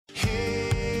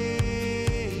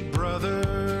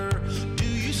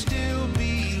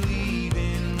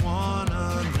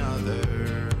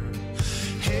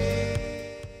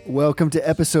Welcome to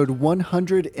episode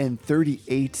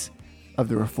 138 of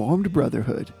the Reformed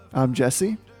Brotherhood. I'm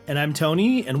Jesse. And I'm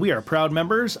Tony, and we are proud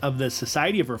members of the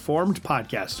Society of Reformed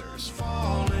Podcasters.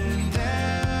 Falling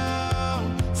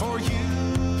down for you.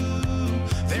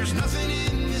 There's nothing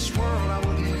in this world I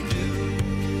wouldn't do.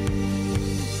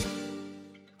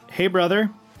 Hey,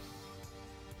 brother.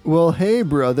 Well, hey,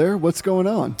 brother. What's going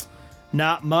on?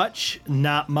 Not much.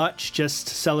 Just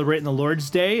celebrating the Lord's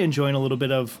Day, enjoying a little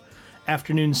bit of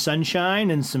afternoon sunshine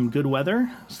and some good weather.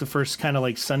 It's the first kind of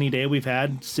like sunny day we've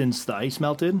had since the ice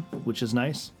melted, which is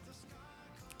nice.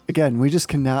 Again, we just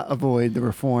cannot avoid the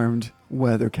Reformed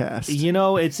weathercast. You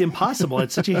know, it's impossible.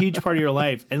 It's such a huge part of your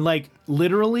life. And like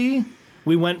literally,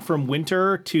 we went from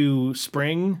winter to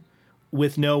spring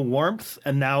with no warmth,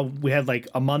 and now we had like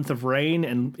a month of rain,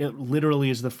 and it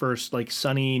literally is the first like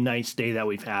sunny, nice day that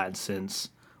we've had since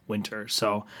winter.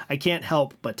 So I can't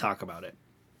help but talk about it.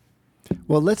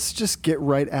 Well, let's just get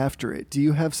right after it. Do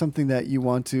you have something that you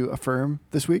want to affirm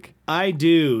this week? I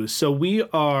do. So we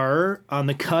are on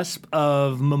the cusp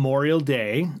of Memorial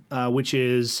Day, which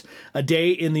is a day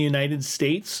in the United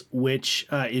States which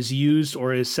is used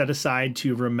or is set aside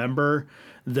to remember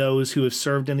those who have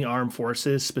served in the armed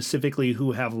forces, specifically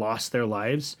who have lost their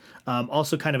lives.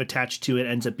 Also kind of attached to it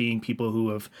ends up being people who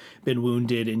have been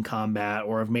wounded in combat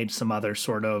or have made some other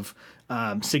sort of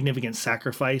significant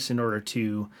sacrifice in order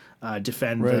to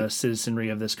defend the citizenry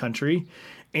of this country.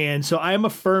 And so I am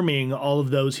affirming all of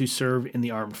those who serve in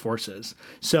the armed forces.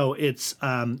 So it's,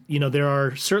 there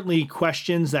are certainly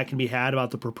questions that can be had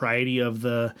about the propriety of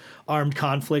the armed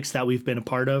conflicts that we've been a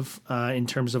part of in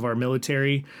terms of our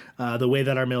military, the way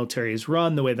that our military is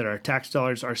run, the way that our tax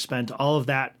dollars are spent. All of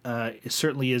that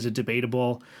certainly is a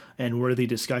debatable and worthy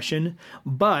discussion.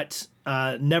 But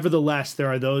nevertheless, there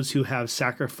are those who have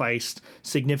sacrificed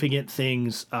significant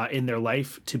things in their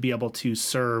life to be able to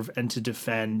serve and to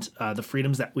defend the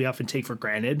freedoms that we often take for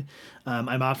granted.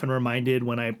 I'm often reminded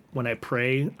when I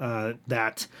pray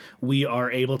that we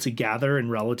are able to gather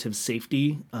in relative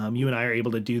safety. You and I are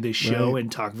able to do this show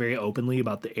and talk very openly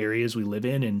about the areas we live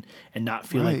in and not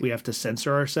feel like we have to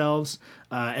censor ourselves.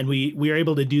 And we are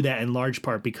able to do that in large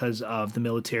part because of the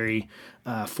military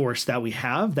force that we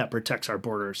have that protects our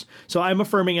borders. So I'm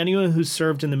affirming anyone who's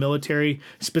served in the military.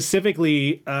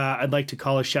 Specifically, I'd like to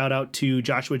call a shout out to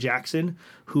Joshua Jackson,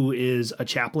 who is a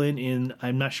chaplain in,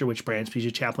 I'm not sure which branch, but he's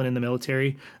a chaplain in the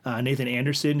military. Nathan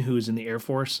Anderson, who is in the Air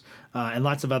Force, and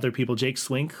lots of other people. Jake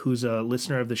Swink, who's a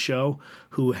listener of the show,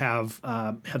 who have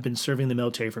been serving the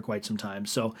military for quite some time.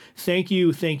 So thank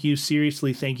you,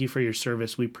 seriously, thank you for your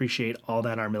service. We appreciate all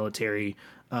that our military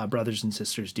brothers and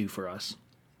sisters do for us.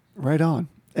 Right on.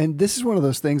 And this is one of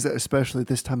those things that, especially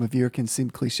this time of year, can seem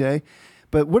cliche,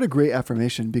 but what a great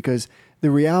affirmation, because the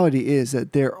reality is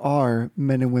that there are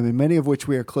men and women, many of which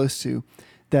we are close to,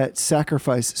 that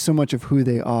sacrifice so much of who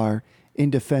they are in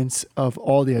defense of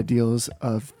all the ideals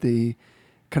of the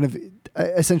kind of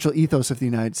essential ethos of the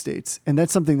United States. And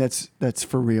that's something that's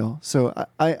for real. So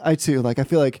I too, I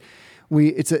feel like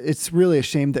it's really a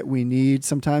shame that we need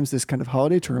sometimes this kind of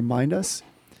holiday to remind us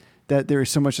that there is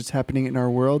so much that's happening in our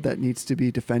world that needs to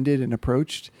be defended and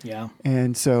approached. Yeah.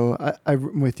 And so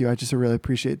I'm with you. I just really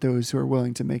appreciate those who are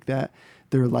willing to make that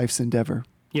their life's endeavor.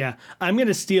 Yeah. I'm going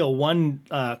to steal one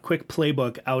quick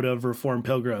playbook out of Reformed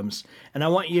Pilgrims. And I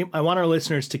want our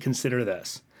listeners to consider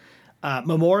this.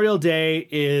 Memorial Day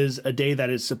is a day that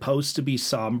is supposed to be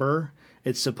somber.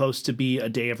 It's supposed to be a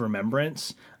day of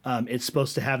remembrance. It's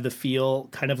supposed to have the feel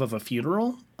kind of a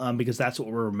funeral because that's what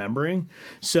we're remembering.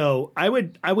 So I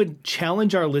would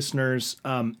challenge our listeners.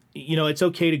 It's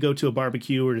okay to go to a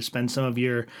barbecue or to spend some of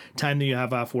your time that you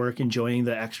have off work enjoying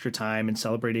the extra time and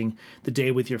celebrating the day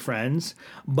with your friends.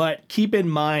 But keep in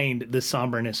mind the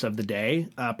somberness of the day,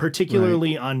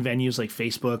 particularly on venues like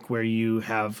Facebook, where you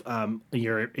have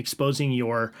you're exposing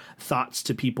your thoughts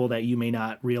to people that you may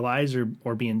not realize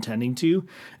or be intending to.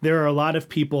 There are a lot of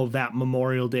people that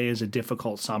Memorial Day is a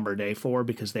difficult, somber day for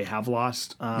because they have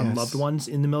lost loved ones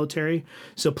in the military.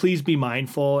 So please be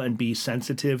mindful and be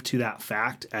sensitive to that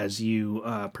fact as you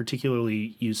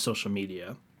particularly use social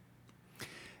media.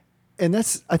 And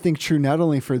that's, I think, true not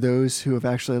only for those who have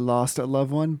actually lost a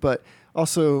loved one, but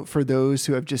also for those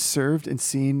who have just served and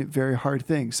seen very hard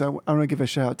things. So I want to give a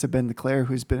shout out to Ben LeClaire,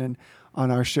 who's been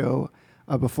on our show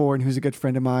before and who's a good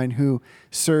friend of mine who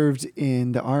served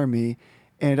in the Army.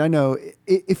 And I know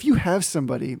if you have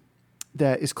somebody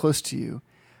that is close to you,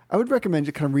 I would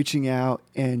recommend kind of reaching out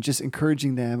and just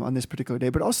encouraging them on this particular day,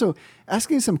 but also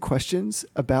asking some questions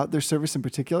about their service in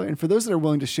particular. And for those that are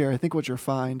willing to share, I think what you'll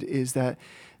find is that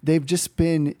they've just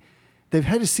been they've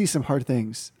had to see some hard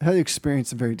things, had to experience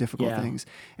some very difficult Yeah. things.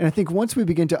 And I think once we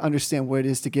begin to understand what it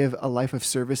is to give a life of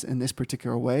service in this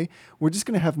particular way, we're just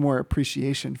going to have more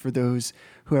appreciation for those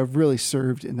who have really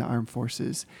served in the armed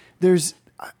forces. There's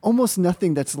almost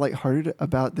nothing that's lighthearted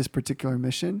about this particular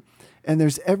mission. And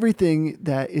there's everything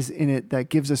that is in it that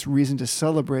gives us reason to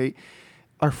celebrate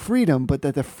our freedom, but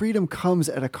that the freedom comes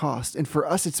at a cost. And for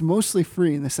us, it's mostly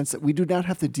free in the sense that we do not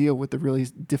have to deal with the really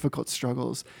difficult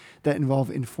struggles that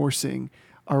involve enforcing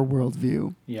our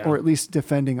worldview, Yeah. or at least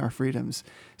defending our freedoms.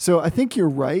 So I think you're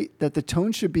right that the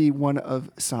tone should be one of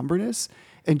somberness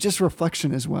and just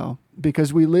reflection as well,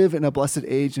 because we live in a blessed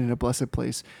age and in a blessed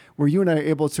place where you and I are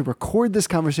able to record this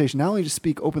conversation, not only to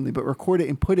speak openly, but record it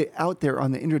and put it out there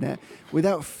on the internet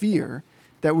without fear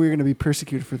that we're going to be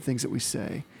persecuted for the things that we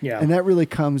say. Yeah. And that really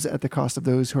comes at the cost of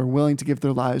those who are willing to give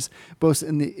their lives, both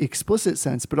in the explicit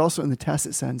sense, but also in the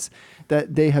tacit sense,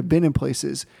 that they have been in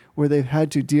places where they've had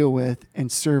to deal with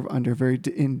and serve under very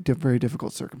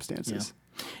difficult circumstances.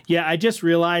 Yeah, I just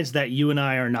realized that you and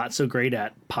I are not so great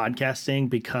at podcasting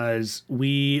because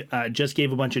we just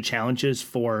gave a bunch of challenges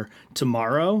for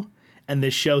tomorrow, and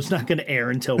this show's not going to air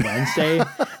until Wednesday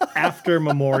after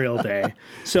Memorial Day.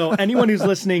 So anyone who's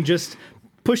listening, just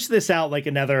push this out like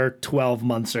another 12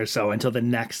 months or so until the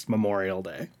next Memorial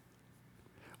Day.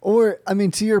 Or, I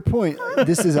mean, to your point,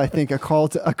 this is, I think, a call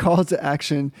to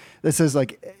action that says,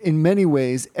 like, in many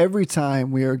ways, every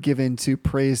time we are given to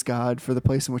praise God for the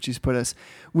place in which He's put us,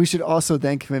 we should also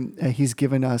thank Him that He's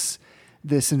given us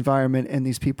this environment and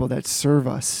these people that serve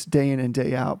us day in and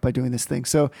day out by doing this thing.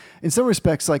 So, in some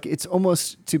respects, like, it's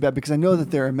almost too bad, because I know that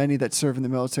there are many that serve in the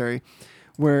military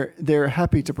where they're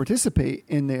happy to participate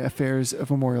in the affairs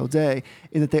of Memorial Day,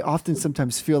 and that they often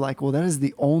sometimes feel like, well, that is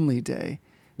the only day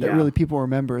that Yeah. really people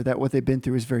remember that what they've been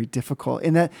through is very difficult,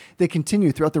 and that they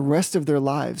continue throughout the rest of their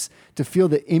lives to feel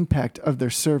the impact of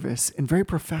their service in very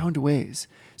profound ways.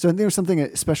 So I think there's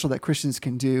something special that Christians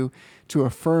can do to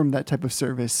affirm that type of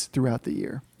service throughout the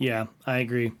year. Yeah, I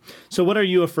agree. So what are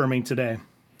you affirming today?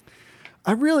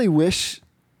 I really wish,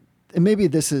 and maybe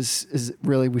this is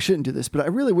really, we shouldn't do this, but I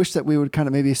really wish that we would kind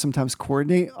of maybe sometimes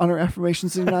coordinate on our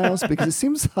affirmations and denials, because it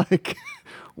seems like,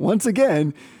 once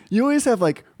again, you always have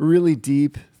like really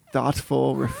deep,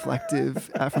 thoughtful,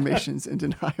 reflective affirmations and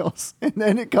denials. And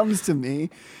then it comes to me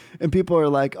and people are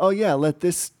like, oh yeah, let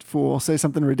this fool say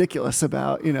something ridiculous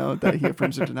about, that he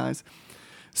affirms or denies.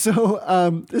 So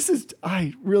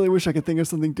I really wish I could think of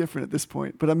something different at this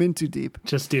point, but I'm in too deep.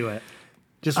 Just do it.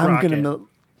 Just rock it.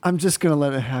 I'm just going to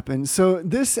let it happen. So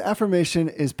this affirmation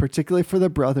is particularly for the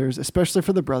brothers, especially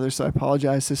for the brothers. So I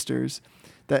apologize, sisters.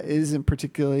 That isn't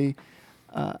particularly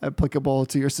applicable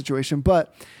to your situation.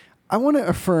 But I want to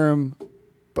affirm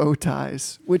bow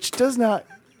ties, which does not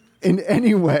in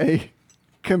any way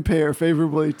compare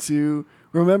favorably to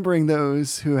remembering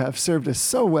those who have served us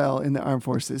so well in the armed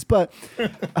forces. But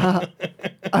I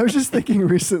was just thinking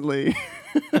recently,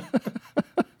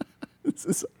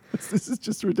 this is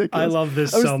just ridiculous. I love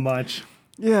this so much.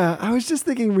 Yeah, I was just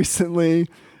thinking recently,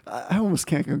 I almost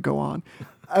can't go on.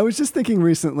 I was just thinking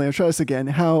recently, I'll try this again,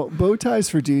 how bow ties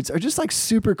for dudes are just like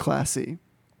super classy.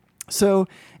 So,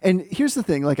 and here's the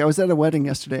thing, like I was at a wedding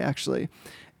yesterday actually,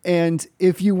 and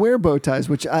if you wear bow ties,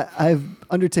 which I've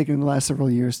undertaken in the last several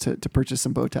years to purchase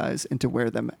some bow ties and to wear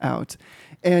them out,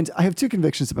 and I have two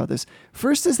convictions about this.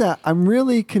 First is that I'm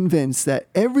really convinced that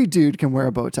every dude can wear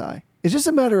a bow tie. It's just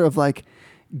a matter of like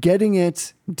getting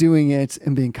it, doing it,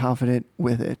 and being confident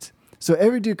with it. So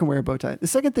every dude can wear a bow tie. The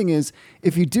second thing is,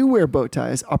 if you do wear bow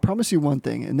ties, I'll promise you one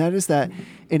thing, and that is that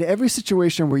in every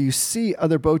situation where you see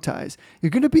other bow ties,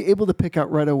 you're going to be able to pick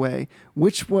out right away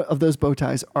which one of those bow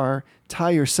ties are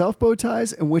tie yourself bow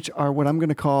ties and which are what I'm going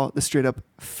to call the straight up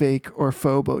fake or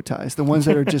faux bow ties, the ones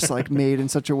that are just like made in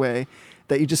such a way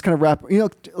that you just kind of wrap,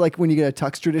 like when you get a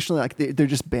tux traditionally, like they're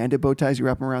just bandit bow ties, you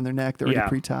wrap them around their neck, they're already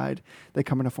pre-tied, they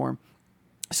come in a form.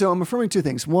 So I'm affirming two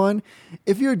things. One,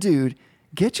 if you're a dude,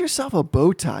 get yourself a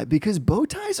bow tie, because bow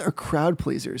ties are crowd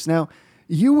pleasers. Now,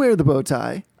 you wear the bow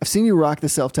tie. I've seen you rock the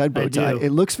self-tied bow tie.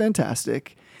 It looks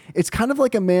fantastic. It's kind of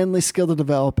like a manly skill to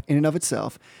develop in and of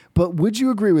itself. But would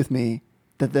you agree with me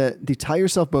that the tie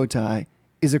yourself bow tie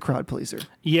is a crowd pleaser?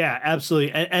 Yeah,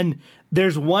 absolutely. And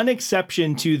there's one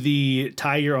exception to the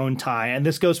tie your own tie, and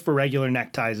this goes for regular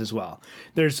neckties as well.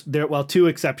 There's two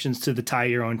exceptions to the tie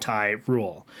your own tie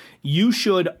rule. You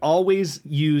should always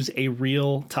use a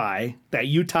real tie that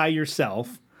you tie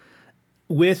yourself,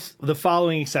 with the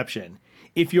following exception.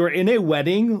 If you're in a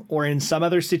wedding or in some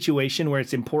other situation where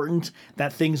it's important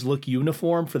that things look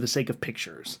uniform for the sake of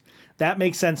pictures, that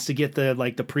makes sense to get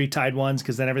the pre-tied ones,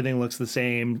 because then everything looks the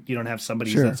same. You don't have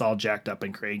somebody Sure. that's all jacked up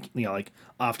and like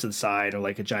off to the side or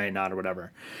like a giant knot or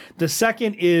whatever. The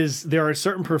second is there are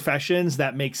certain professions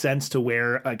that make sense to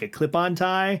wear like a clip-on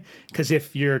tie, because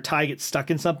if your tie gets stuck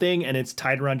in something and it's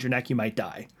tied around your neck, you might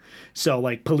die. So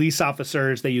like police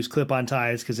officers, they use clip-on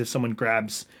ties because if someone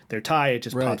grabs their tie, it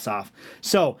just Right. pops off.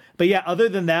 So, but yeah, other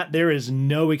than that, there is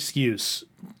no excuse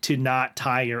to not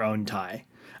tie your own tie.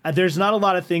 There's not a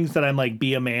lot of things that I'm like,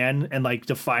 be a man and like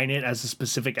define it as a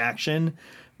specific action.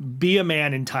 Be a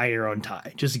man and tie your own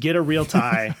tie. Just get a real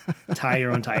tie, tie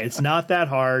your own tie. It's not that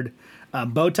hard.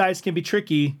 Bow ties can be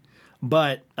tricky,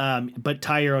 but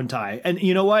tie your own tie. And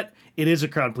you know what? It is a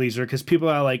crowd pleaser because people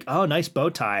are like, "Oh, nice bow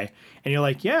tie," and you're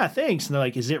like, "Yeah, thanks." And they're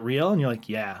like, "Is it real?" And you're like,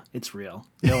 "Yeah, it's real."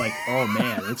 They're like, "Oh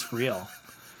man, it's real."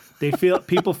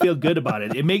 People feel good about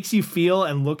it. It makes you feel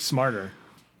and look smarter.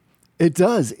 It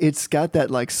does. It's got that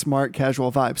like smart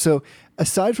casual vibe. So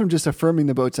aside from just affirming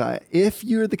the bow tie, if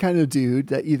you're the kind of dude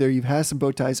that either you've had some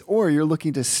bow ties or you're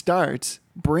looking to start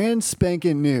brand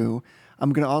spanking new,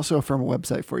 I'm going to also affirm a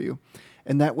website for you.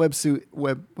 And that website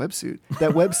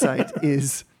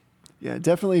is, yeah,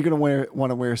 definitely you're going to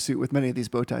want to wear a suit with many of these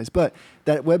bow ties. But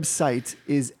that website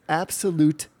is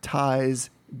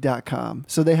absoluteties.com.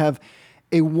 So they have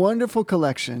a wonderful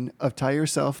collection of tie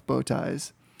yourself bow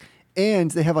ties.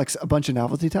 And they have like a bunch of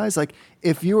novelty ties. Like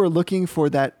if you are looking for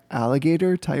that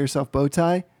alligator tie yourself bow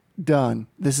tie, done.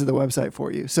 This is the website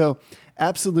for you. So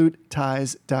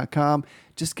absoluteties.com.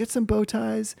 Just get some bow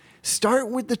ties. Start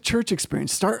with the church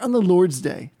experience. Start on the Lord's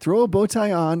Day. Throw a bow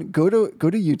tie on. Go to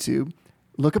YouTube.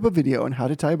 Look up a video on how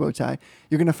to tie a bow tie.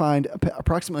 You're going to find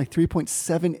approximately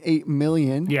 3.78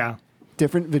 million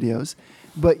different videos.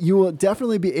 But you will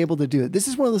definitely be able to do it. This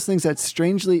is one of those things that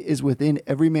strangely is within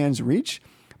every man's reach.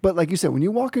 But like you said, when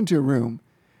you walk into a room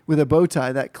with a bow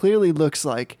tie that clearly looks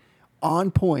like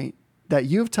on point that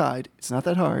you've tied, it's not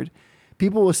that hard.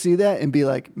 People will see that and be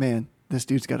like, man, this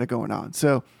dude's got it going on.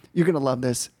 So you're going to love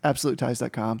this.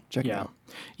 Absoluteties.com. Check it out.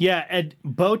 Yeah. And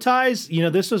bow ties,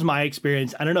 this was my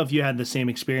experience. I don't know if you had the same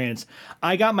experience.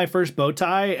 I got my first bow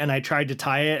tie and I tried to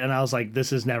tie it and I was like,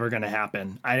 this is never going to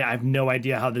happen. I have no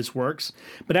idea how this works.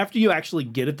 But after you actually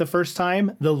get it the first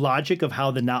time, the logic of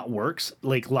how the knot works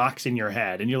like locks in your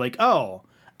head and you're like, oh,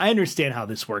 I understand how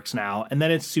this works now. And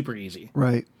then it's super easy.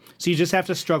 Right. So you just have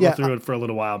to struggle through it for a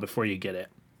little while before you get it.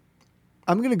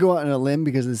 I'm going to go out on a limb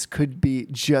because this could be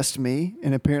just me.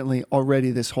 And apparently already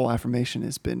this whole affirmation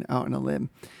has been out on a limb.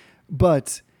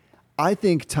 But I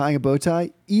think tying a bow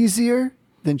tie easier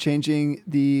than changing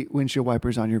the windshield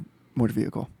wipers on your motor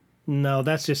vehicle. No,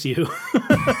 that's just you.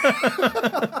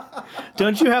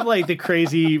 Don't you have like the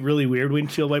crazy, really weird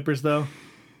windshield wipers though?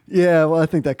 Yeah, well, I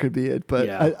think that could be it, but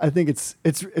Yeah. I think it's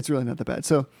really not that bad.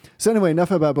 So anyway,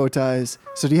 enough about bow ties.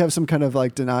 So do you have some kind of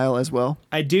like denial as well?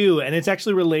 I do, and it's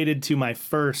actually related to my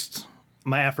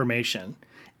affirmation.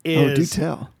 Do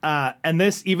tell. And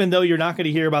this, even though you're not going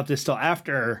to hear about this till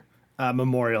after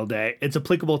Memorial Day, it's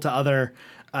applicable to other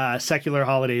secular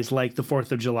holidays like the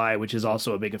 4th of July, which is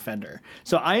also a big offender.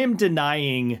 So I am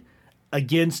denying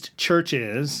against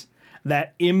churches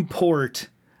that import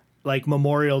like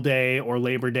Memorial Day or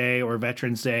Labor Day or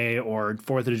Veterans Day or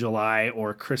 4th of July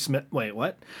or Christmas. Wait,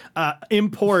 what?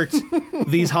 Import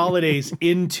these holidays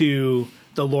into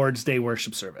the Lord's Day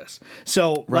worship service.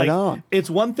 So Right like, on. it's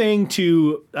one thing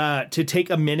to take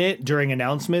a minute during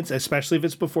announcements, especially if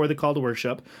it's before the call to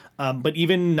worship. But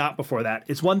even not before that,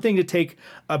 it's one thing to take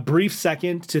a brief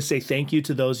second to say thank you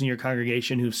to those in your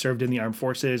congregation who've served in the armed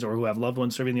forces or who have loved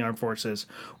ones serving in the armed forces,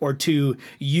 or to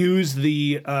use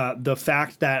the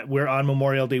fact that we're on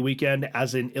Memorial Day weekend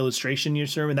as an illustration in your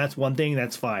sermon. That's one thing.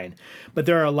 That's fine. But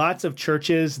there are lots of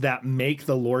churches that make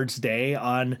the Lord's Day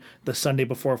on the Sunday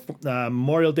before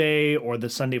Memorial Day or the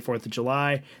Sunday 4th of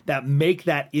July that make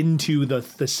that into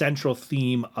the central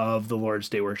theme of the Lord's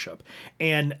Day worship.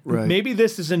 And maybe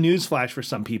this is a newsflash for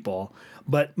some people,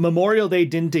 but Memorial Day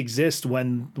didn't exist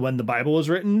when the Bible was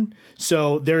written.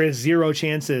 So there is zero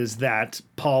chances that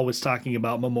Paul was talking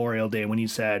about Memorial Day when he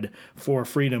said, "For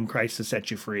freedom, Christ has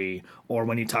set you free," or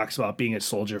when he talks about being a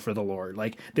soldier for the Lord.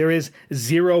 Like there is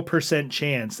 0%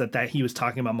 chance that he was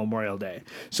talking about Memorial Day.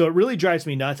 So it really drives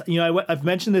me nuts. I've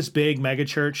mentioned this big mega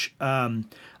church.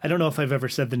 I don't know if I've ever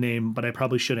said the name, but I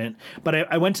probably shouldn't.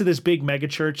 But I went to this big mega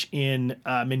church in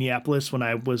Minneapolis when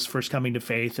I was first coming to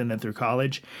faith and then through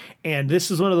college. And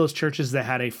this is one of those churches that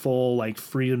had a full like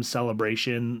freedom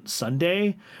celebration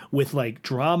Sunday with like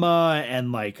drama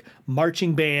and like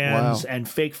marching bands and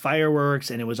fake fireworks.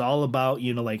 And it was all about,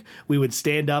 like we would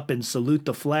stand up and salute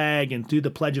the flag and do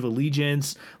the Pledge of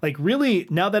Allegiance. Like really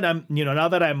now that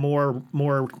I'm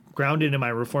more grounded in my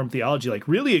Reformed theology, like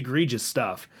really egregious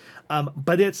stuff.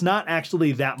 But it's not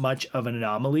actually that much of an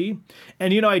anomaly.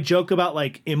 And, I joke about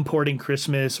like importing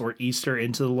Christmas or Easter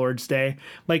into the Lord's Day.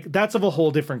 Like that's of a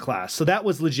whole different class. So that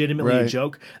was legitimately a Right.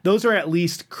 joke. Those are at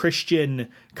least Christian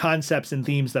concepts and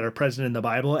themes that are present in the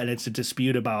Bible. And it's a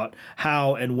dispute about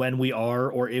how and when we are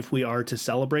or if we are to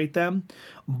celebrate them.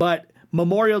 But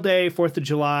Memorial Day, 4th of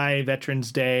July,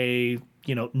 Veterans Day,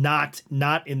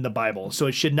 not in the Bible. So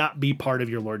it should not be part of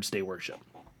your Lord's Day worship.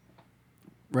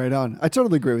 Right on. I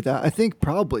totally agree with that. I think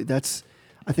probably that's,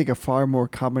 a far more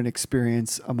common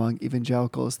experience among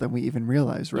evangelicals than we even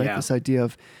realize, right? Yeah. This idea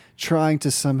of trying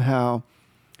to somehow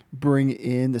bring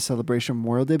in the celebration of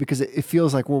Memorial Day, because it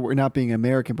feels like we're not being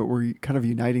American, but we're kind of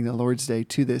uniting the Lord's Day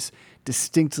to this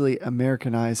distinctly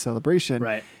Americanized celebration.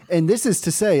 Right. And this is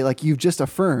to say, like you've just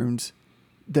affirmed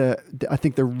I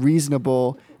think the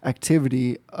reasonable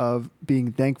activity of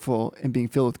being thankful and being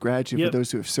filled with gratitude Yep. for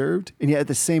those who have served. And yet at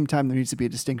the same time, there needs to be a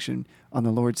distinction on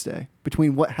the Lord's Day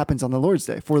between what happens on the Lord's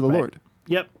Day for the Right. Lord.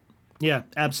 Yep. Yeah,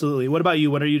 absolutely. What about you?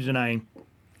 What are you denying?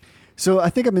 So I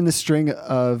think I'm in the string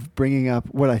of bringing up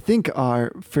what I think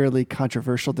are fairly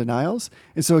controversial denials.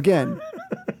 And so again,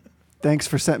 thanks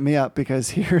for setting me up,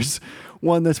 because here's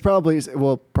one that's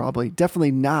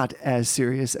definitely not as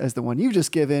serious as the one you've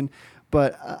just given,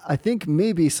 but I think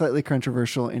maybe slightly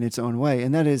controversial in its own way.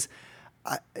 And that is,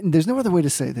 there's no other way to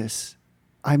say this.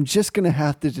 I'm just going to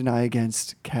have to deny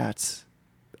against cats.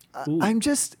 I'm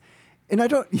just, and I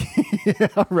don't,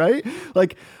 yeah, right?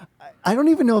 Like, I don't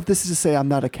even know if this is to say I'm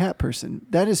not a cat person.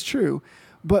 That is true.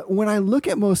 But when I look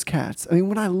at most cats,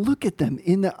 when I look at them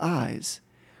in the eyes,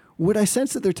 what I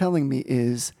sense that they're telling me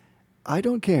is, I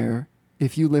don't care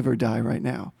if you live or die right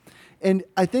now. And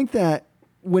I think that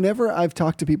whenever I've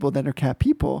talked to people that are cat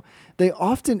people, they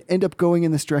often end up going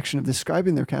in this direction of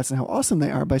describing their cats and how awesome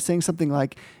they are by saying something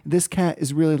like, this cat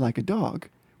is really like a dog,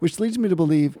 which leads me to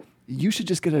believe you should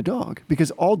just get a dog,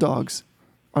 because all dogs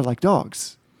are like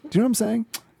dogs. Do you know what I'm saying?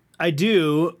 I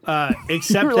do,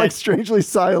 except You're that like strangely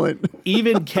silent.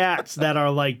 even cats that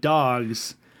are like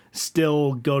dogs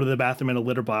still go to the bathroom in a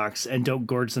litter box and don't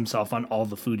gorge themselves on all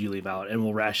the food you leave out and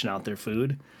will ration out their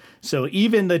food. So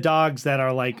even the dogs that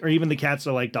are like, or even the cats that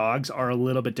are like dogs, are a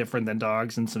little bit different than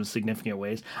dogs in some significant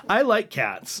ways. I like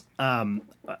cats.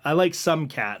 I like some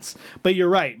cats, but you're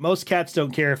right. Most cats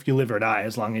don't care if you live or die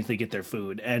as long as they get their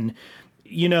food. And,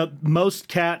 most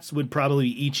cats would probably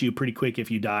eat you pretty quick if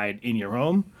you died in your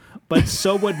home, but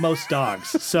so would most dogs.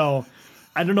 So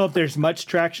I don't know if there's much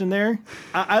traction there.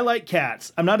 I like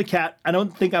cats. I'm not a cat. I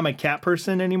don't think I'm a cat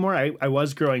person anymore. I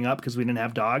was growing up because we didn't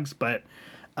have dogs, but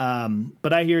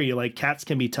I hear you. Like, cats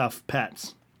can be tough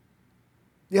pets.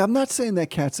 Yeah, I'm not saying that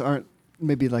cats aren't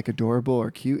maybe like adorable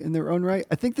or cute in their own right.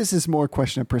 I think this is more a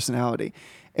question of personality.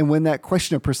 And when that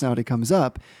question of personality comes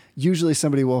up, usually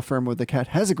somebody will affirm, well, the cat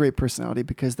has a great personality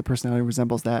because the personality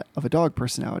resembles that of a dog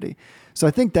personality. So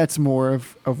I think that's more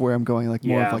of where I'm going, like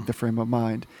more of Yeah. like the frame of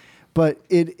mind. But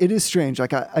it is strange.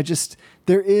 Like I just,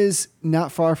 there is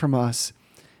not far from us,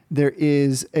 there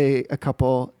is a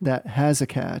couple that has a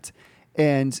cat,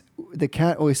 and the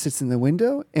cat always sits in the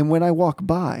window. And when I walk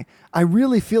by, I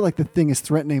really feel like the thing is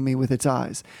threatening me with its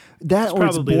eyes. That That's or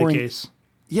it's probably boring. the case.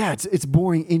 Yeah, it's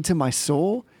boring into my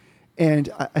soul. And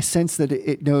I sense that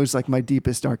it knows like my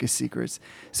deepest, darkest secrets.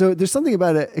 So there's something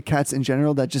about cats in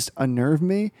general that just unnerve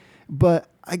me. But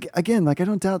again, like I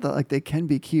don't doubt that like they can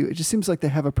be cute. It just seems like they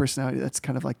have a personality that's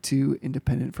kind of like too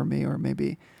independent for me, or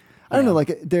maybe I don't know.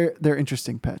 Like they're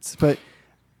interesting pets, but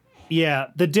Yeah,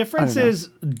 the difference I don't know. is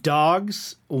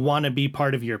dogs want to be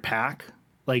part of your pack.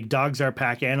 Like, dogs are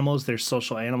pack animals. They're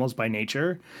social animals by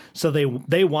nature. So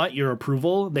they want your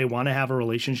approval. They want to have a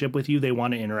relationship with you. They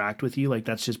want to interact with you. Like,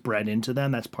 that's just bred into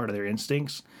them. That's part of their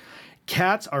instincts.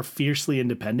 Cats are fiercely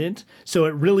independent. So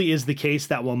it really is the case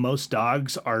that while most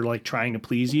dogs are like trying to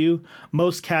please you,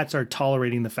 most cats are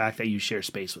tolerating the fact that you share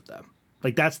space with them.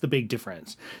 Like, that's the big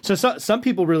difference. So some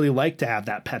people really like to have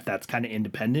that pet that's kind of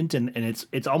independent, and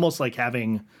it's almost like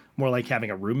having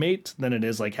a roommate than it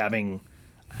is like having,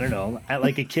 I don't know,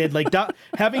 like a kid. Like,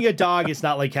 having a dog is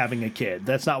not like having a kid.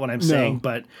 That's not what I'm saying.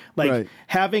 But like Right.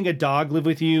 having a dog live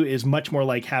with you is much more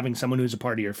like having someone who's a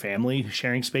part of your family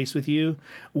sharing space with you,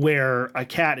 where a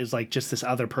cat is like just this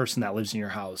other person that lives in your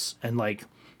house. And like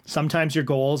sometimes your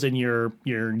goals and your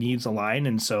needs align,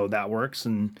 and so that works,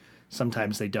 and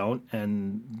sometimes they don't.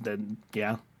 And then,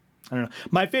 yeah, I don't know.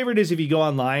 My favorite is if you go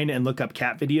online and look up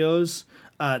cat videos,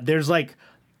 there's like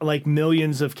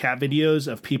millions of cat videos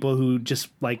of people who just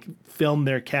like film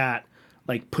their cat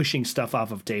like pushing stuff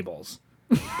off of tables.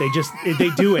 They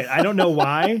do it. I don't know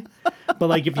why, but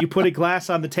like if you put a glass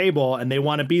on the table and they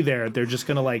want to be there, they're just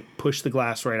gonna like push the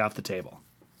glass right off the table.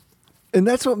 And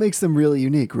that's what makes them really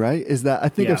unique, right? Is that I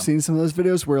think Yeah. I've seen some of those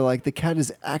videos where like the cat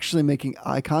is actually making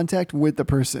eye contact with the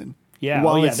person. Yeah.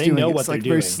 While Oh, yeah. it's They doing know it. what It's they're like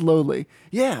very doing. slowly.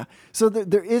 Yeah. So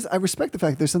there is, I respect the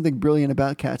fact there's something brilliant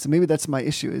about cats. And maybe that's my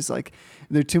issue is like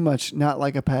they're too much not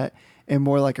like a pet and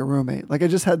more like a roommate. Like I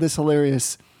just had this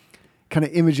hilarious kind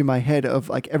of image in my head of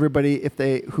like everybody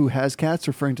who has cats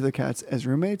referring to their cats as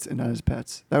roommates and not as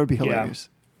pets. That would be hilarious.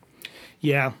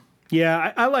 Yeah.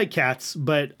 Yeah. I like cats,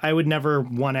 but I would never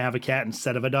want to have a cat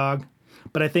instead of a dog.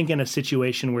 But I think in a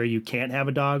situation where you can't have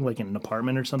a dog, like in an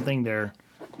apartment or something, they're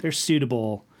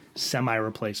suitable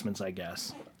semi-replacements, I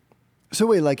guess. So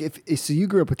wait, like so you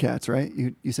grew up with cats, right?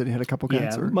 You said you had a couple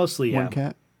cats Yeah, or mostly, one yeah.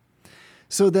 cat.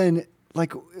 So then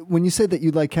like when you said that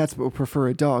you like cats but would prefer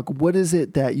a dog, what is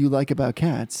it that you like about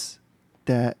cats?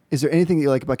 That is there anything that you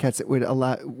like about cats that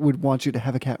would want you to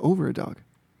have a cat over a dog?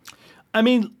 I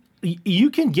mean, you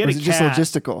can get Or a is it cat.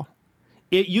 just logistical?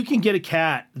 You can get a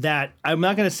cat that I'm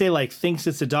not going to say like thinks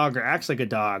it's a dog or acts like a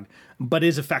dog, but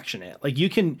is affectionate. Like you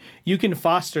can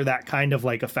foster that kind of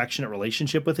like affectionate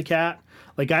relationship with a cat.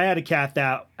 Like I had a cat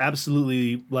that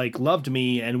absolutely like loved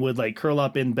me and would like curl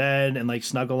up in bed and like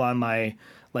snuggle on my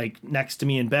like next to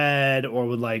me in bed or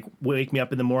would like wake me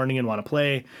up in the morning and want to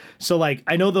play. So like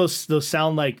I know those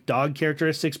sound like dog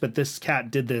characteristics, but this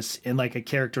cat did this in like a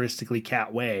characteristically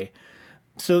cat way.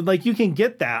 So like you can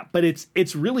get that, but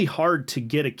it's really hard to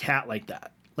get a cat like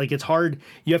that. Like it's hard.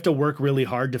 You have to work really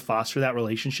hard to foster that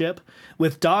relationship.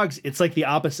 With dogs, it's like the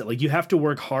opposite. Like you have to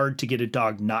work hard to get a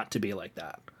dog not to be like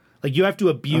that. Like you have to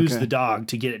abuse Okay. the dog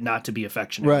to get it not to be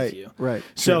affectionate Right, with you. right.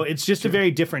 So it's just a very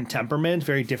different temperament,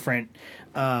 very different.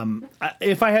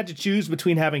 If I had to choose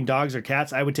between having dogs or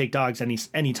cats, I would take dogs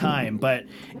any time. But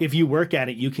if you work at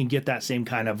it, you can get that same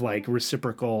kind of like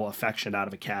reciprocal affection out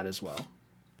of a cat as well.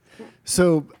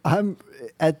 So I'm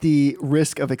at the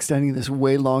risk of extending this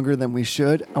way longer than we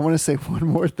should. I want to say one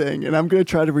more thing, and I'm going to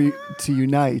try to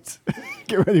unite.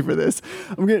 Get ready for this.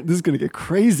 This is going to get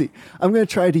crazy. I'm going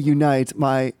to try to unite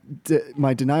my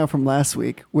denial from last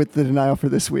week with the denial for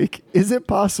this week. Is it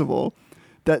possible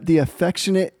that the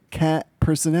affectionate cat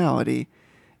personality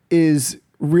is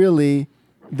really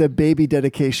the baby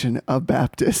dedication of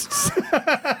Baptists?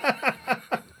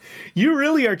 You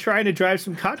really are trying to drive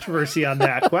some controversy on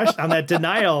that question, on that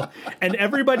denial, and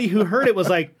everybody who heard it was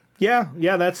like, "Yeah,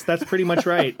 that's pretty much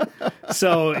right."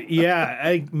 So yeah,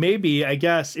 I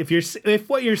guess if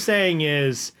what you're saying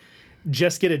is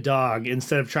just get a dog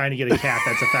instead of trying to get a cat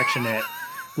that's affectionate,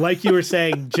 like you were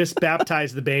saying, just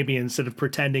baptize the baby instead of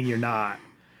pretending you're not,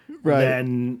 Right.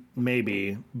 then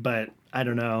maybe, but I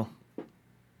don't know.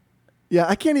 Yeah,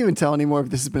 I can't even tell anymore if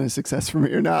this has been a success for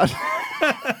me or not.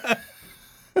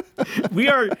 We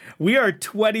are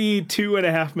 22 and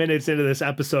a half minutes into this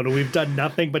episode and we've done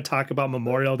nothing but talk about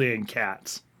Memorial Day and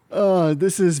cats.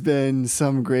 This has been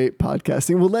some great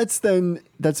podcasting. Well,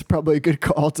 that's probably a good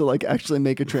call to like actually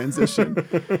make a transition,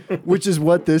 which is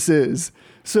what this is.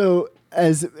 So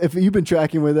if you've been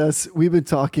tracking with us, we've been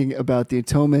talking about the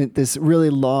atonement, this really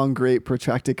long, great,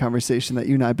 protracted conversation that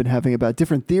you and I have been having about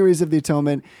different theories of the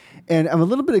atonement. And I'm a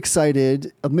little bit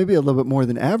excited, maybe a little bit more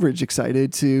than average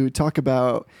excited, to talk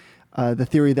about the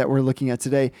theory that we're looking at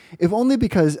today, if only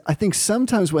because I think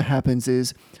sometimes what happens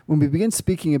is when we begin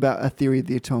speaking about a theory of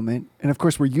the atonement, and of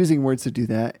course we're using words to do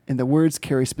that, and the words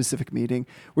carry specific meaning,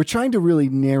 we're trying to really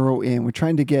narrow in, we're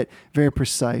trying to get very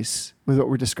precise with what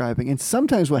we're describing. And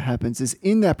sometimes what happens is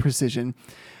in that precision,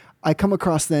 I come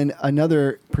across then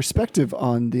another perspective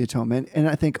on the atonement, and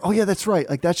I think, oh yeah, that's right.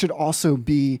 Like that should also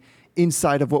be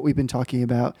inside of what we've been talking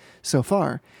about so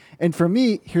far. And for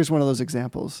me, here's one of those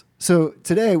examples. So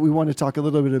today we want to talk a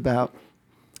little bit about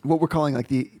what we're calling like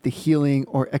the healing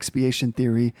or expiation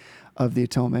theory of the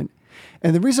atonement.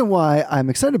 And the reason why I'm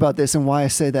excited about this and why I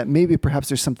say that maybe perhaps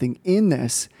there's something in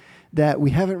this that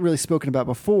we haven't really spoken about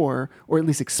before, or at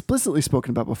least explicitly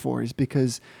spoken about before, is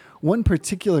because one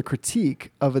particular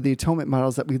critique of the atonement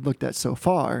models that we've looked at so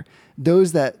far,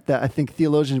 those that I think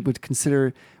theologians would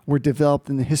consider were developed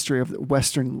in the history of the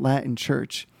Western Latin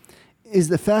Church, is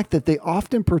the fact that they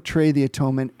often portray the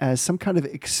atonement as some kind of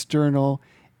external,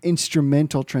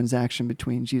 instrumental transaction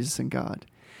between Jesus and God.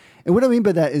 And what I mean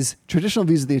by that is traditional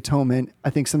views of the atonement, I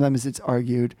think sometimes it's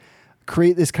argued,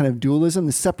 create this kind of dualism,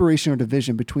 the separation or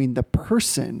division between the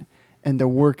person and the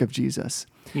work of Jesus.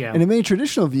 Yeah. And in many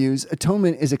traditional views,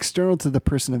 atonement is external to the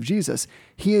person of Jesus.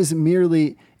 He is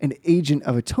merely an agent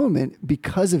of atonement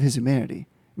because of his humanity.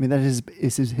 I mean, that is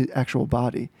his actual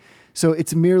body. So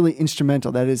it's merely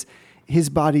instrumental. That is, his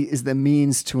body is the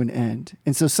means to an end.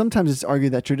 And so sometimes it's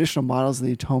argued that traditional models of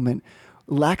the atonement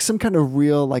lack some kind of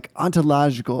real, like,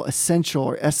 ontological, essential,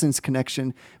 or essence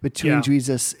connection between Yeah.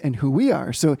 Jesus and who we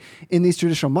are. So in these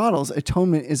traditional models,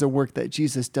 atonement is a work that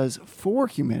Jesus does for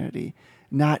humanity,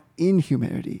 not in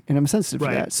humanity. And I'm sensitive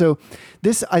Right. to that. So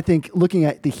this, I think, looking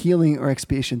at the healing or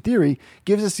expiation theory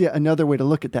gives us yet another way to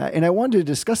look at that. And I wanted to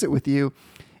discuss it with you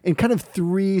in kind of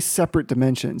three separate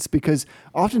dimensions, because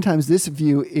oftentimes this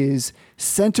view is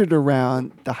centered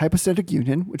around the hypostatic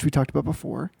union, which we talked about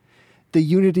before, the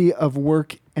unity of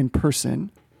work and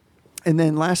person, and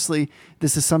then lastly,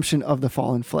 this assumption of the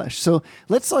fallen flesh. So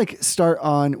let's start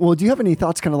on, well, do you have any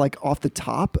thoughts kind of like off the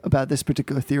top about this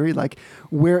particular theory, like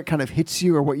where it kind of hits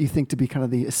you or what you think to be kind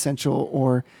of the essential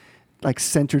or like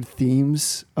centered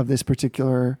themes of this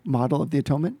particular model of the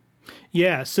atonement?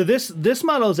 Yeah, so this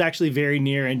model is actually very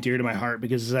near and dear to my heart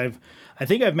because I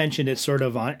think I've mentioned it sort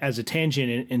of as a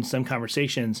tangent in some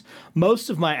conversations. Most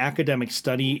of my academic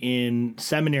study in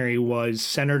seminary was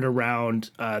centered around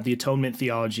the atonement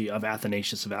theology of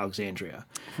Athanasius of Alexandria.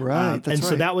 Right, that's so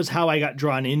right. that was how I got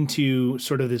drawn into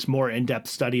sort of this more in-depth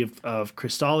study of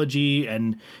Christology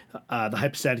and the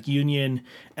hypostatic union.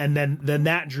 And then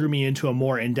that drew me into a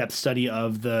more in-depth study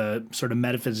of the sort of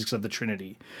metaphysics of the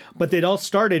Trinity. But it all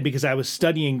started because I was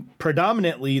studying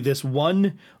predominantly this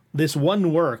one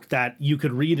work that you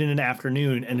could read in an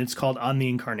afternoon, and it's called On the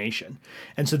Incarnation.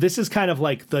 And so this is kind of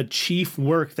like the chief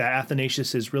work that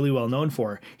Athanasius is really well known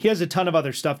for. He has a ton of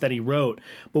other stuff that he wrote,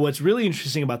 but what's really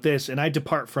interesting about this, and I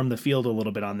depart from the field a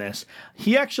little bit on this,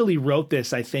 he actually wrote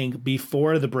this, I think,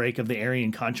 before the break of the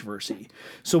Arian controversy.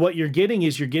 So what you're getting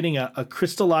is a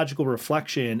Christological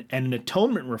reflection and an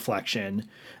atonement reflection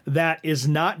that is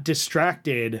not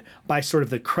distracted by sort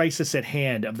of the crisis at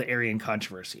hand of the Arian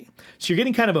controversy. So you're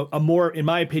getting kind of a more, in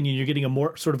my opinion, you're getting a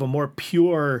more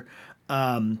pure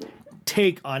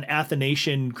take on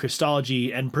Athanasian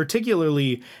Christology and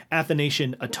particularly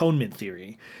Athanasian atonement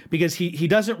theory, because he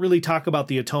doesn't really talk about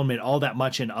the atonement all that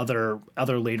much in other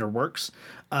later works.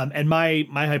 And my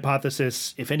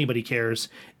hypothesis, if anybody cares,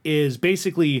 is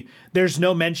basically there's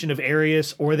no mention of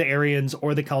Arius or the Arians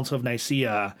or the Council of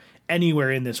Nicaea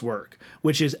anywhere in this work,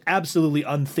 which is absolutely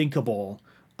unthinkable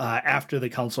after the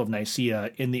Council of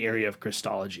Nicaea in the area of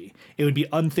Christology. It would be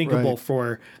unthinkable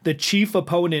for the chief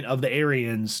opponent of the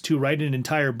Arians to write an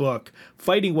entire book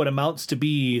fighting what amounts to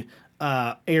be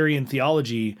Arian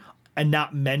theology and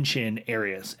not mention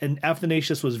Arius. And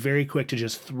Athanasius was very quick to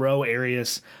just throw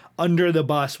Arius under the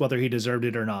bus, whether he deserved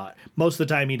it or not. Most of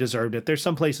the time he deserved it. There's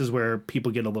some places where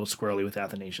people get a little squirrely with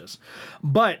Athanasius.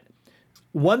 But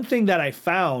one thing that I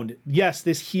found, yes,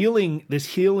 this healing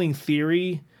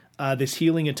theory, this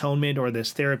healing atonement or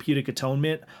this therapeutic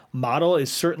atonement model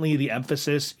is certainly the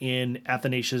emphasis in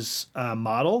Athanasius'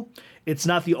 model. It's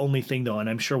not the only thing, though, and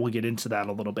I'm sure we'll get into that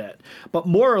a little bit. But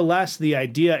more or less, the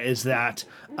idea is that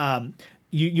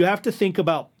you have to think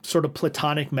about sort of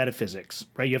Platonic metaphysics,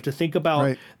 right? You have to think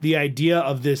about the idea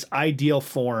of this ideal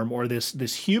form or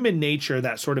this human nature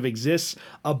that sort of exists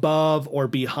above or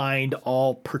behind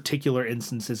all particular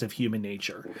instances of human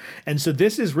nature. And so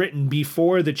this is written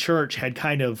before the church had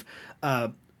kind of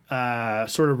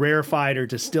sort of rarefied or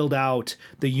distilled out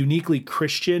the uniquely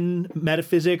Christian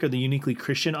metaphysic or the uniquely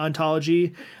Christian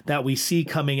ontology that we see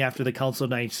coming after the Council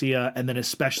of Nicaea and then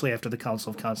especially after the Council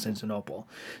of Constantinople.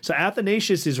 So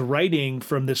Athanasius is writing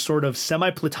from this sort of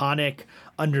semi-Platonic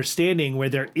understanding where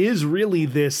there is really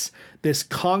this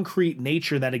concrete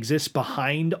nature that exists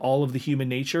behind all of the human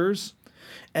natures.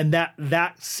 And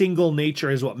that single nature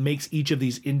is what makes each of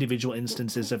these individual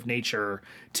instances of nature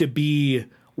to be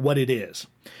what it is.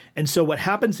 And so what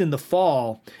happens in the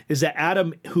fall is that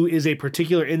Adam, who is a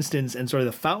particular instance and sort of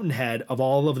the fountainhead of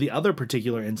all of the other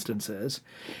particular instances,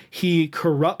 he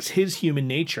corrupts his human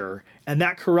nature, and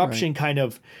that corruption kind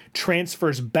of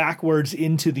transfers backwards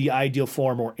into the ideal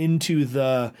form or into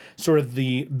the sort of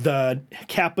the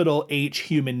capital H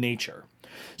human nature.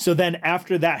 So then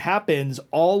after that happens,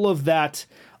 all of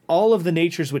the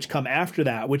natures which come after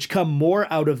that, which come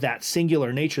more out of that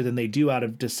singular nature than they do out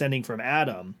of descending from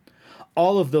Adam,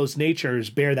 all of those natures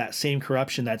bear that same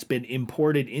corruption that's been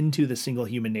imported into the single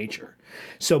human nature.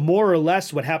 So more or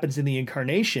less what happens in the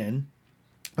incarnation,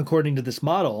 according to this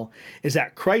model, is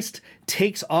that Christ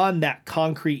takes on that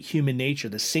concrete human nature,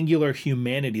 the singular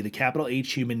humanity, the capital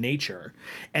H human nature,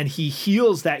 and he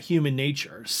heals that human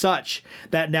nature such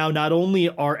that now not only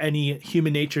are any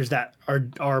human natures that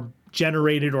are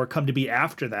generated or come to be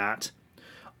after that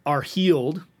are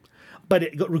healed, but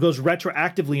it goes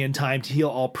retroactively in time to heal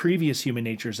all previous human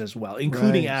natures as well,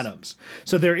 including Adam's.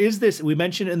 So there is this, we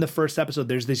mentioned in the first episode,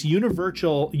 there's this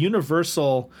universal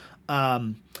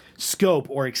scope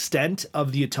or extent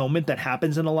of the atonement that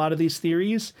happens in a lot of these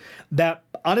theories that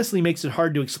honestly makes it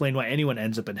hard to explain why anyone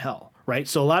ends up in hell, right?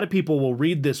 So a lot of people will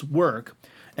read this work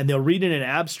and they'll read it in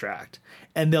abstract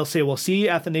and they'll say, well, see,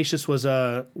 Athanasius was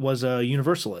a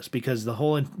universalist because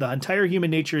the entire human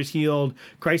nature is healed.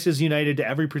 Christ is united to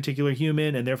every particular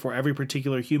human, and therefore every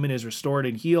particular human is restored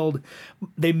and healed.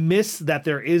 They miss that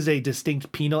there is a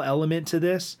distinct penal element to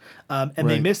this, and they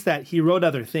Right. miss that he wrote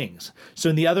other things. So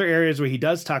in the other areas where he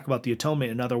does talk about the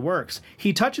atonement in other works,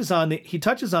 he touches on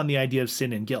the idea of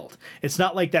sin and guilt. It's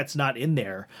not like that's not in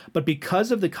there, but because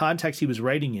of the context he was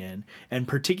writing in, and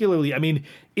particularly, I mean,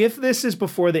 if this is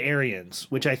before the Arians,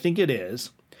 which I think it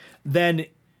is, then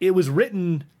it was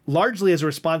written largely as a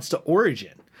response to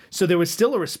Origen. So there was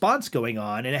still a response going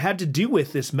on, and it had to do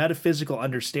with this metaphysical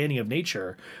understanding of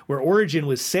nature, where Origen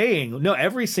was saying, no,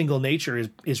 every single nature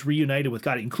is reunited with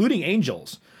God, including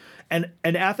angels. And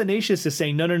Athanasius is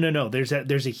saying, no. There's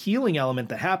a healing element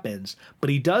that happens, but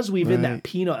he does weave in that Right.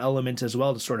 penal element as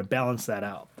well to sort of balance that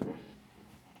out.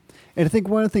 And I think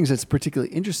one of the things that's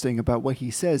particularly interesting about what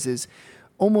he says is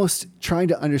almost trying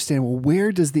to understand, well,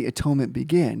 where does the atonement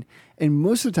begin? And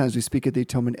most of the times we speak of the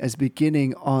atonement as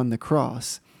beginning on the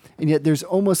cross. And yet there's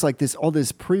almost like all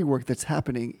this pre-work that's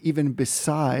happening even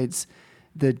besides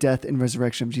the death and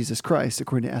resurrection of Jesus Christ,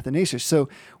 according to Athanasius. So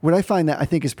what I find that I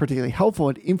think is particularly helpful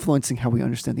in influencing how we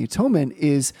understand the atonement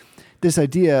is this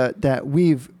idea that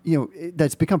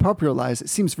that's become popularized. It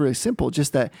seems very simple,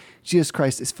 just that Jesus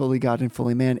Christ is fully God and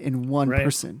fully man in one Right.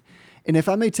 person. And if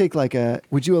I may take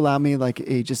would you allow me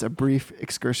just a brief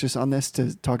excursus on this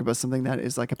to talk about something that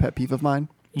is like a pet peeve of mine?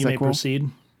 Is You that may cool? proceed.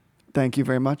 Thank you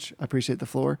very much. I appreciate the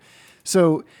floor.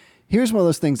 So here's one of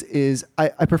those things is I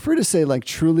prefer to say like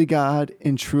truly God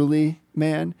and truly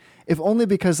man, if only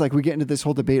because like we get into this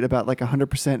whole debate about like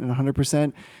 100% and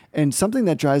 100%. And something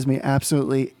that drives me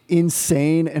absolutely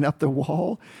insane and up the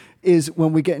wall is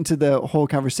when we get into the whole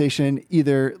conversation,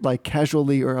 either like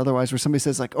casually or otherwise, where somebody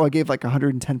says like, oh, I gave like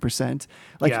 110%.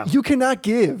 Like Yeah. you cannot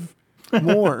give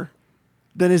more.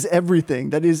 That is everything.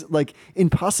 That is like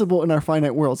impossible in our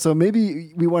finite world. So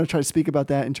maybe we want to try to speak about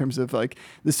that in terms of like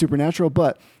the supernatural,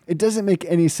 but it doesn't make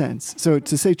any sense. So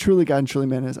to say truly God and truly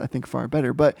man is, I think, far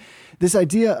better. But this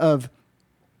idea of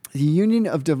the union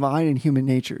of divine and human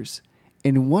natures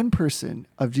in one person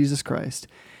of Jesus Christ,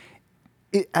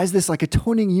 as this like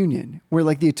atoning union, where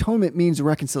like the atonement means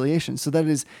reconciliation. So that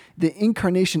is the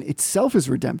incarnation itself is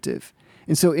redemptive.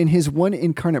 And so in his one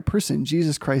incarnate person,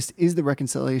 Jesus Christ is the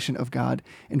reconciliation of God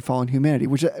and fallen humanity,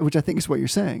 which I think is what you're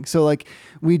saying. So like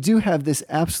we do have this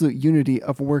absolute unity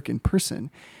of work in person.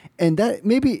 And that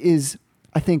maybe is,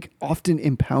 I think, often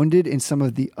impounded in some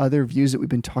of the other views that we've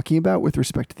been talking about with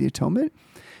respect to the atonement.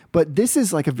 But this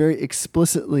is like a very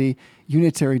explicitly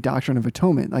unitary doctrine of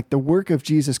atonement. Like the work of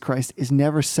Jesus Christ is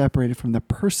never separated from the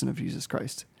person of Jesus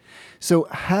Christ. So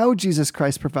how Jesus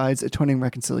Christ provides atoning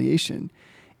reconciliation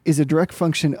is a direct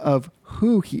function of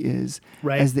who he is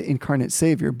Right. as the incarnate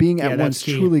Savior, being Yeah, at that's once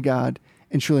key. truly God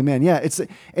and truly man. Yeah,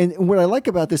 and what I like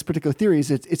about this particular theory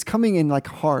is it's coming in like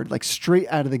hard, like straight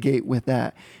out of the gate with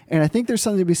that. And I think there's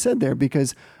something to be said there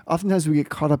because oftentimes we get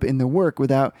caught up in the work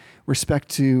without respect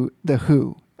to the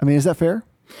who. I mean, is that fair?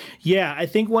 Yeah, I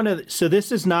think so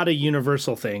this is not a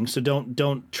universal thing, so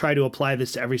don't try to apply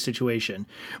this to every situation.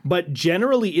 But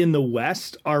generally in the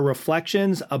West, our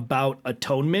reflections about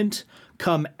atonement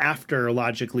come after,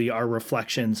 logically, our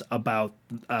reflections about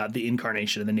the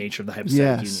incarnation and the nature of the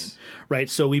hypostatic Yes. union, right?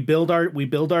 So we build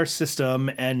our system,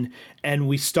 and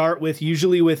we start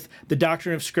usually with the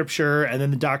doctrine of Scripture, and then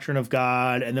the doctrine of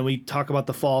God, and then we talk about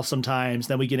the fall sometimes.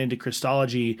 Then we get into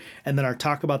Christology, and then our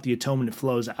talk about the atonement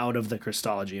flows out of the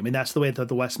Christology. I mean, that's the way that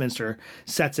the Westminster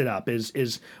sets it up.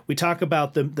 Is we talk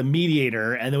about the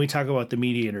mediator, and then we talk about what the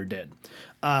mediator did.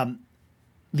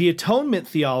 The atonement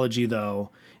theology,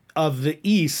 though, of the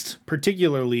East,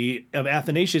 particularly of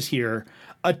Athanasius here,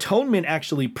 atonement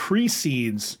actually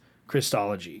precedes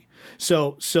Christology.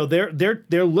 So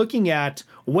they're looking at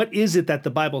what is it that the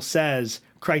Bible says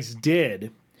Christ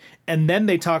did, and then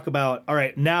they talk about, all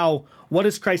right, now what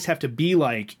does Christ have to be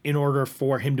like in order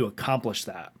for him to accomplish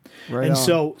that? Right and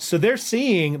on. so they're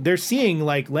seeing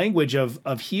like language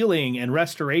of healing and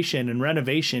restoration and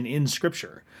renovation in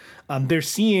Scripture. They're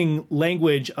seeing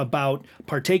language about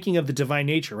partaking of the divine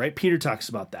nature, right? Peter talks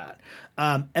about that.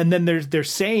 And then they're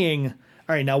saying,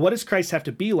 all right, now what does Christ have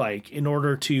to be like in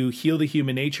order to heal the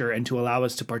human nature and to allow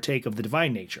us to partake of the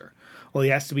divine nature? Well,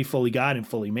 he has to be fully God and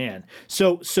fully man.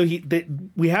 So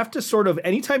we have to sort of,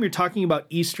 anytime you're talking about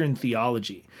Eastern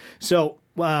theology, so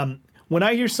when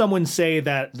I hear someone say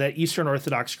that Eastern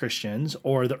Orthodox Christians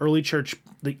or the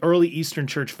early Eastern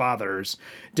Church fathers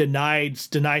deny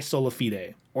sola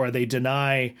fide, or they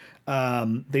deny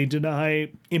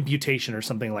imputation or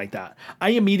something like that, I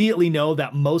immediately know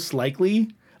that most likely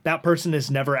that person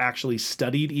has never actually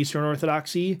studied Eastern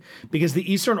Orthodoxy, because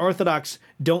the Eastern Orthodox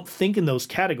don't think in those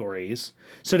categories.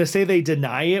 So to say they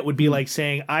deny it would be like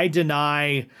saying, I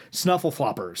deny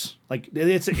snufflefloppers. Like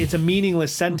it's a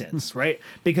meaningless sentence, right?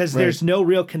 Because there's no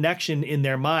real connection in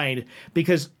their mind,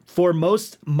 because for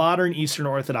most modern Eastern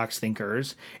Orthodox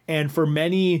thinkers and for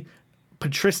many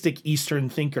patristic Eastern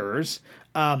thinkers,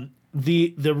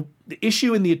 the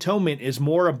issue in the atonement is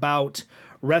more about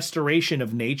restoration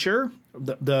of nature,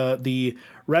 the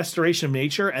restoration of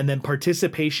nature, and then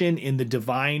participation in the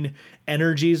divine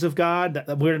energies of God.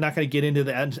 We're not going to get into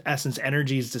the essence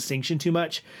energies distinction too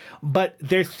much, but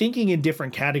they're thinking in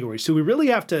different categories. So we really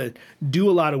have to do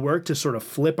a lot of work to sort of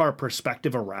flip our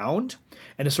perspective around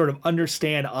and to sort of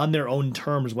understand on their own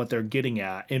terms what they're getting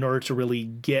at in order to really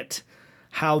get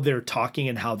how they're talking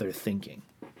and how they're thinking.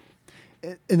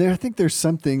 And there, I think there's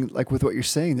something like with what you're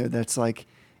saying there that's like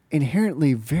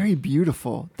inherently very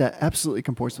beautiful that absolutely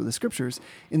comports with the scriptures,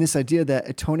 in this idea that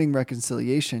atoning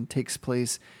reconciliation takes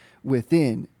place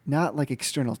within, not like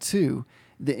external to,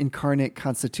 the incarnate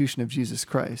constitution of Jesus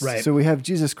Christ. Right. So we have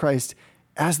Jesus Christ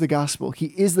as the gospel. He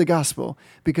is the gospel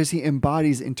because he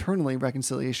embodies internally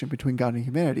reconciliation between God and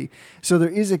humanity. So there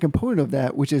is a component of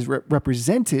that which is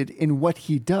represented in what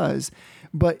he does,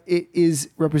 but it is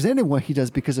represented in what he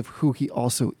does because of who he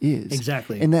also is.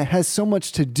 Exactly. And that has so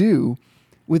much to do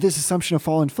with this assumption of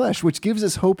fallen flesh, which gives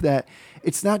us hope that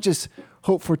it's not just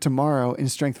hope for tomorrow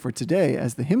and strength for today,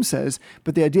 as the hymn says,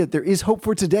 but the idea that there is hope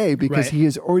for today because he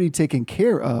has already taken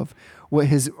care of what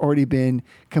has already been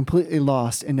completely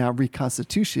lost and now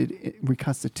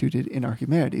reconstituted in our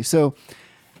humanity. So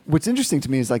what's interesting to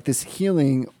me is like this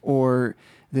healing or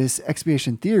this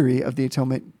expiation theory of the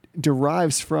atonement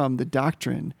derives from the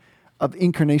doctrine of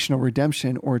incarnational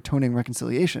redemption or atoning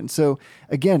reconciliation. So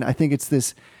again, I think it's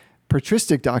this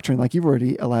patristic doctrine, like you've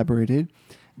already elaborated,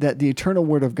 that the eternal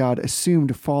word of God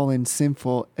assumed fallen,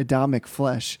 sinful, Adamic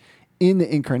flesh in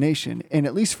the incarnation. And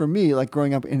at least for me, like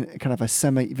growing up in kind of a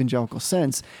semi-evangelical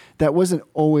sense, that wasn't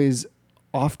always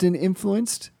often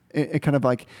influenced. It kind of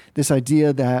like this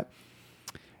idea that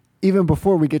even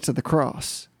before we get to the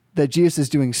cross, that Jesus is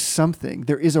doing something.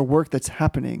 There is a work that's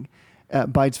happening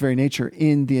by its very nature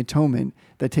in the atonement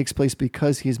that takes place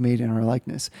because he is made in our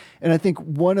likeness. And I think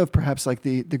one of perhaps like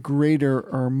the greater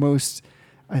or most,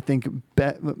 I think,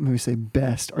 let me say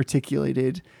best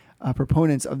articulated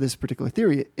proponents of this particular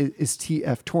theory is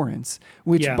T.F. Torrance,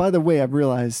 which, by the way, I've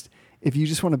realized if you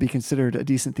just want to be considered a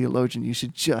decent theologian, you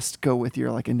should just go with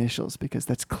your like initials, because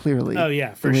that's clearly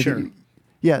for sure.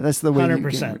 That's the way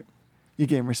 100%. You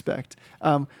gain respect.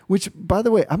 Which, by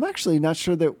the way, I'm actually not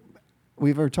sure that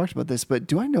we've ever talked about this, but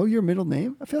do I know your middle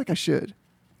name? I feel like I should.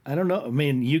 I don't know. I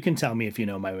mean, you can tell me if you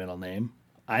know my middle name.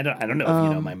 I don't know if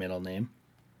you know my middle name.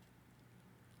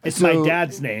 It's my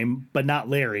dad's name, but not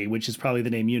Larry, which is probably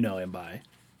the name you know him by.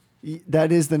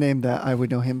 That is the name that I would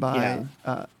know him by.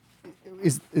 Yeah.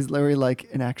 Is Larry like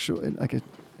an actual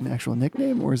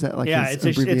nickname, or is that like his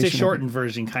abbreviation? It's a shortened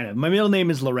version, kind of. My middle name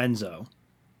is Lorenzo.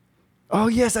 Oh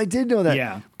yes, I did know that.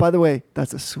 Yeah. By the way,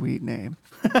 that's a sweet name.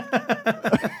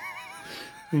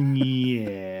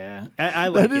 Yeah, I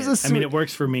like it. I mean, it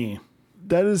works for me.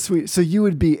 That is sweet. So you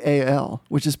would be AL,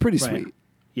 which is pretty sweet.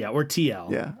 Yeah, or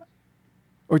TL. Yeah,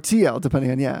 or TL, depending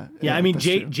on Yeah, I mean,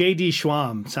 JD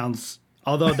Schwam sounds.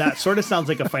 Although that sort of sounds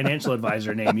like a financial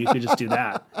advisor name, you could just do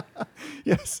that.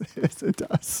 Yes, it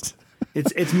does.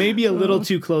 It's maybe a little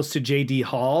too close to JD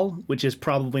Hall, which is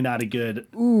probably not a good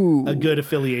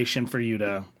affiliation for you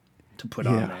to put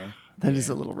on there. That is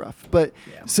a little rough. But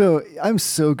so I'm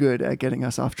so good at getting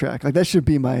us off track. Like that should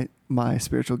be my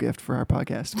spiritual gift for our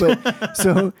podcast. But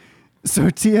so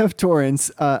T.F. Torrance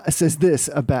says this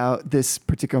about this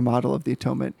particular model of the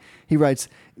atonement. He writes,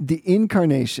 "The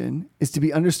incarnation is to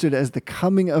be understood as the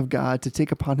coming of God to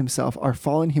take upon himself our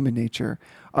fallen human nature,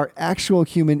 our actual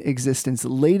human existence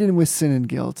laden with sin and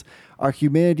guilt, our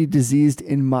humanity diseased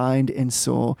in mind and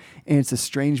soul, and its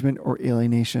estrangement or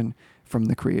alienation from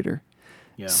the Creator."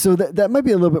 Yeah. So that might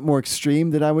be a little bit more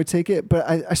extreme that I would take it, but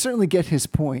I certainly get his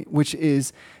point, which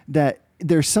is that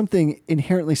there's something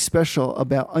inherently special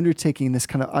about undertaking this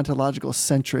kind of ontological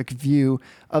centric view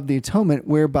of the atonement,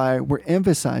 whereby we're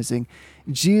emphasizing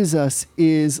Jesus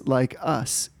is like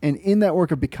us. And in that work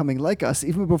of becoming like us,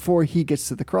 even before he gets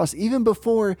to the cross, even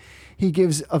before he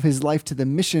gives of his life to the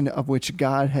mission of which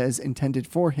God has intended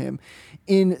for him,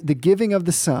 in the giving of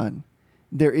the Son,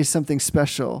 there is something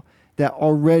special that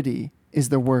already is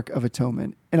the work of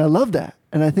atonement. And I love that.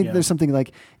 And I think Yeah. there's something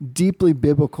like deeply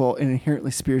biblical and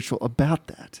inherently spiritual about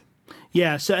that.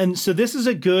 Yeah. So this is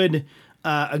a good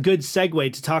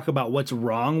segue to talk about what's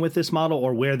wrong with this model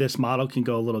or where this model can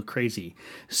go a little crazy.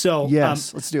 So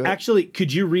Yes, let's do it. Actually,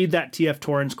 could you read that T.F.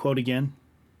 Torrance quote again?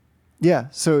 Yeah.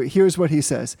 So here's what he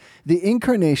says. The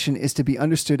incarnation is to be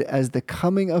understood as the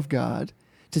coming of God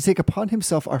to take upon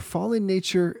himself our fallen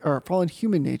nature, our fallen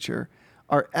human nature,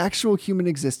 our actual human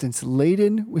existence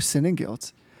laden with sin and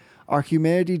guilt, our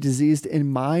humanity diseased in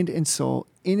mind and soul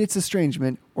in its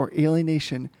estrangement or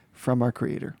alienation from our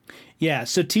Creator. Yeah,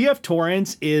 so T.F.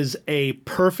 Torrance is a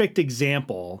perfect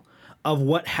example of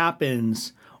what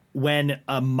happens when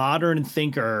a modern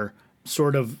thinker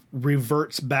sort of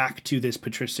reverts back to this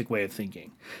patristic way of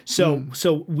thinking.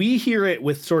 So we hear it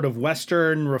with sort of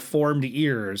Western Reformed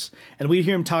ears, and we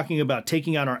hear him talking about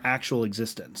taking on our actual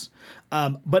existence.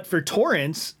 But for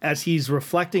Torrance, as he's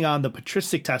reflecting on the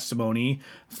patristic testimony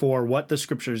for what the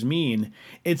scriptures mean,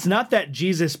 it's not that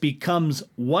Jesus becomes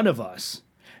one of us.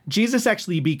 Jesus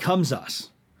actually becomes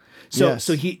us. So Yes.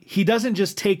 so he doesn't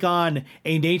just take on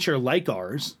a nature like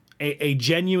ours, a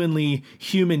genuinely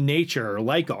human nature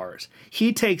like ours.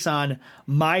 He takes on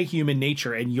my human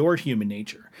nature and your human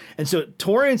nature. And so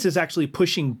Torrance is actually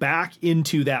pushing back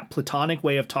into that Platonic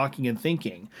way of talking and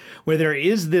thinking, where there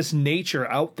is this nature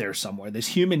out there somewhere, this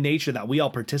human nature that we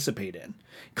all participate in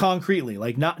concretely,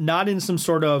 like not in some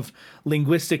sort of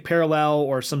linguistic parallel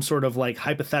or some sort of like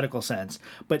hypothetical sense,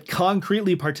 but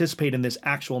concretely participate in this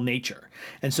actual nature.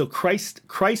 And so Christ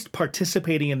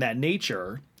participating in that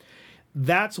nature,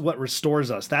 that's what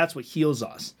restores us. That's what heals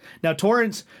us. Now,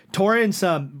 Torrance,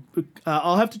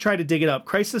 I'll have to try to dig it up.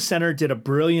 Christ the Center did a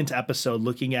brilliant episode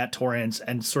looking at Torrance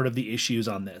and sort of the issues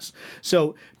on this.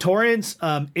 So Torrance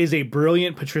is a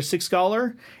brilliant patristic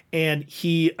scholar, and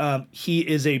he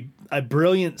is a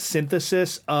brilliant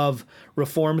synthesis of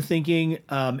Reformed thinking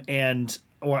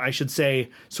or I should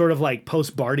say, sort of like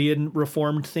post-Bardian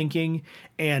Reformed thinking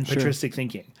and patristic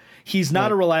thinking. He's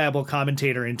not a reliable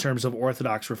commentator in terms of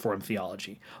Orthodox Reformed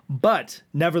theology, but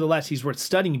nevertheless, he's worth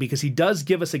studying because he does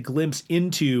give us a glimpse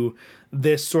into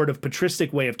this sort of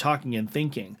patristic way of talking and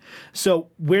thinking. So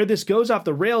where this goes off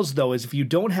the rails, though, is if you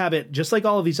don't have it, just like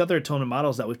all of these other atonement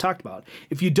models that we've talked about,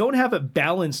 if you don't have it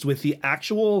balanced with the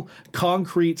actual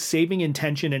concrete saving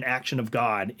intention and action of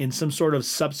God in some sort of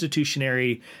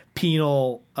substitutionary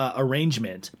penal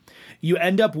arrangement, you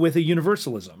end up with a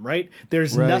universalism, right?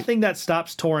 There's nothing that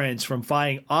stops Torrance from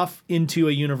flying off into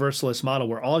a universalist model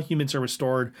where all humans are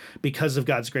restored because of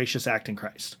God's gracious act in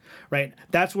Christ, right?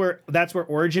 That's where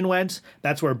Origen went.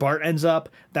 That's where Barth ends up.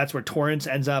 That's where Torrance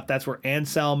ends up. That's where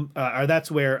Anselm, or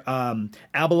that's where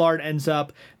Abelard ends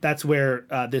up. That's where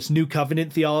this new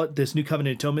covenant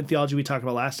atonement theology we talked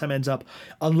about last time ends up.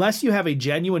 Unless you have a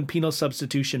genuine penal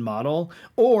substitution model,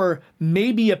 or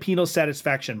maybe a penal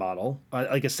satisfaction model,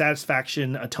 like a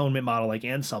satisfaction atonement model like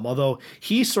Anselm, although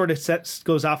he sort of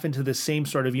goes off into the same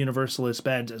sort of universalist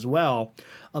bent as well.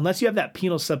 Unless you have that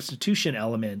penal substitution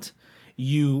element,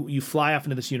 you fly off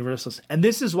into this universalist. And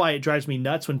this is why it drives me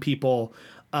nuts when people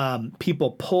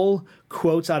pull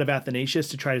quotes out of Athanasius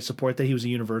to try to support that he was a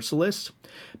universalist,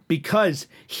 because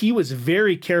he was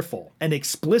very careful and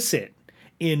explicit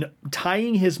in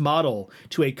tying his model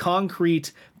to a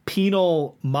concrete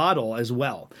penal model as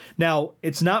well. Now,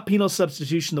 it's not penal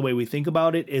substitution the way we think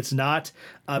about it. It's not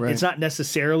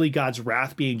necessarily God's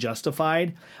wrath being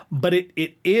justified, but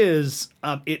it is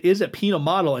a penal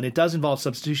model, and it does involve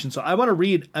substitution. So I'm going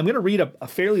to read a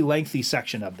fairly lengthy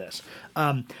section of this.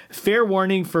 Fair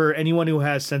warning for anyone who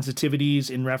has sensitivities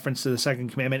in reference to the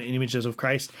second commandment and images of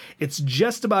Christ. It's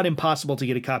just about impossible to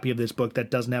get a copy of this book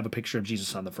that doesn't have a picture of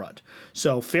Jesus on the front.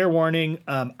 So fair warning.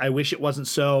 I wish it wasn't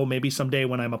so. Maybe someday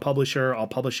when I'm a publisher, I'll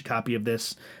publish a copy of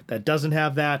this that doesn't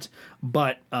have that.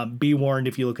 But be warned,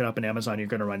 if you look it up on Amazon, you're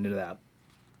going to run into that.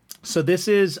 So this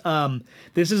is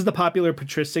the Popular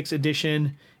Patristics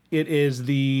edition. It is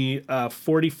the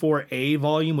 44A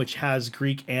volume, which has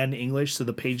Greek and English, so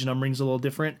the page numbering's a little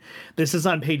different. This is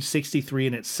on page 63,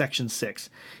 and it's section 6.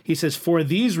 He says, "For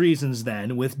these reasons,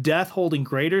 then, with death holding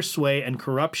greater sway and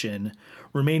corruption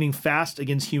remaining fast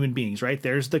against human beings," right?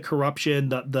 There's the corruption,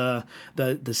 the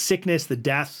sickness, the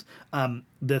death.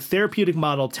 The therapeutic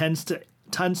model tends to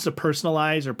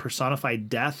personalize or personify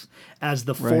death as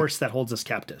the force that holds us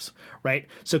captives, right?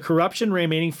 So corruption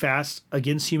remaining fast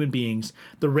against human beings,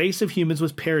 the race of humans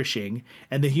was perishing,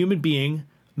 and the human being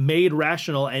made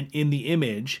rational and in the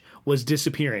image was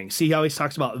disappearing. See how he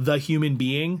talks about the human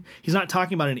being? He's not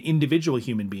talking about an individual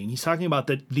human being. He's talking about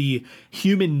the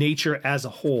human nature as a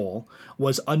whole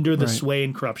was under the sway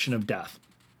and corruption of death.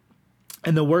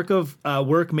 and the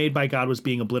work made by God was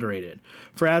being obliterated.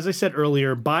 For as I said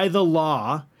earlier, by the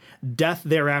law, death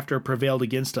thereafter prevailed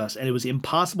against us, and it was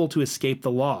impossible to escape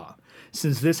the law,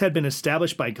 since this had been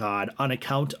established by God on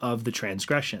account of the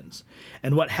transgressions.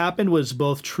 And what happened was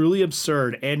both truly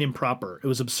absurd and improper. It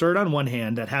was absurd on one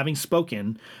hand that having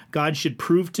spoken, God should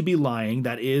prove to be lying,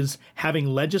 that is, having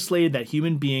legislated that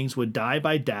human beings would die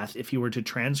by death if he were to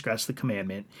transgress the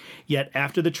commandment, yet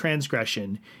after the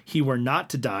transgression he were not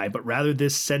to die, but rather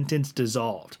this sentence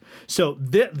dissolved. So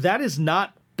that is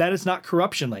not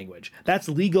corruption language. That's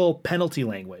legal penalty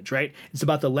language, right? It's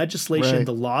about the legislation, Right.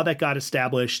 the law that God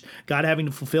established, God having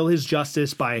to fulfill his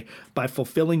justice by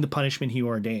fulfilling the punishment he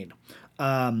ordained.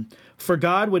 For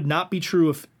God would not be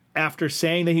true if after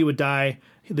saying that he would die,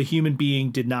 the human being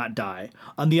did not die.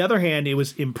 On the other hand, it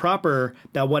was improper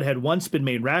that what had once been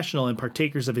made rational and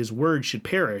partakers of his word should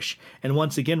perish and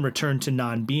once again return to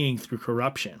non-being through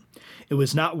corruption. It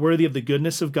was not worthy of the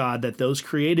goodness of God that those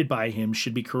created by him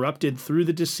should be corrupted through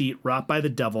the deceit wrought by the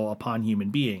devil upon human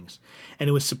beings. And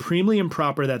it was supremely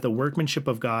improper that the workmanship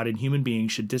of God in human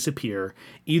beings should disappear,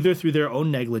 either through their own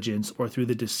negligence or through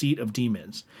the deceit of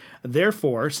demons.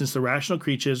 Therefore, since the rational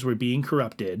creatures were being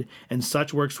corrupted, and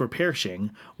such works were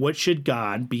perishing, what should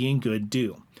God, being good,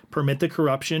 do? Permit the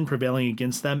corruption prevailing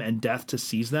against them and death to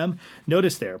seize them?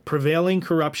 Notice there, prevailing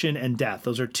corruption and death.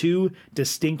 Those are two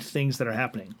distinct things that are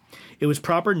happening. It was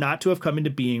proper not to have come into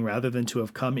being rather than to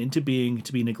have come into being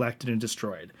to be neglected and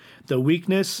destroyed. The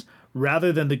weakness,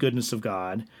 rather than the goodness of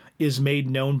God, is made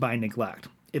known by neglect.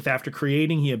 If after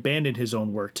creating he abandoned his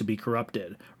own work to be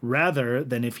corrupted, rather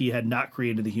than if he had not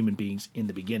created the human beings in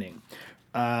the beginning.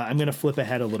 I'm going to flip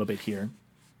ahead a little bit here.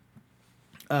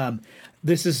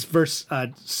 This is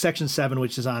section 7,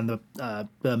 which is on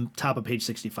the top of page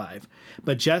 65.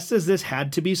 But just as this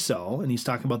had to be so, and he's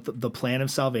talking about the plan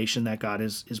of salvation that God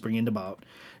is bringing about,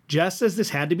 just as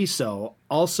this had to be so,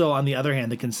 also, on the other hand,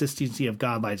 the consistency of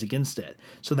God lies against it,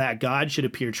 so that God should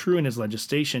appear true in his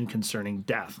legislation concerning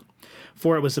death.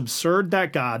 For it was absurd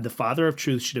that God, the Father of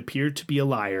truth, should appear to be a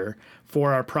liar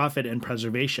for our profit and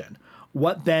preservation.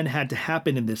 What then had to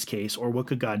happen in this case, or what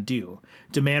could God do?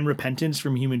 Demand repentance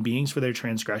from human beings for their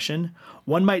transgression?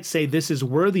 One might say this is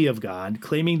worthy of God,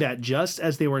 claiming that just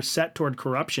as they were set toward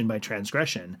corruption by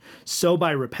transgression, so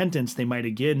by repentance they might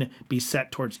again be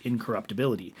set towards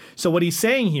incorruptibility. So what he's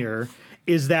saying here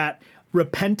is that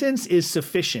repentance is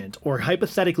sufficient, or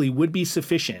hypothetically would be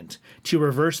sufficient, to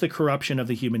reverse the corruption of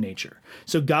the human nature.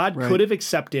 So God could have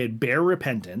accepted bare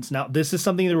repentance. Now, this is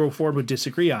something the Reformed would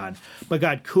disagree on, but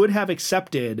God could have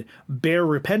accepted bare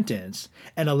repentance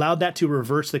and allowed that to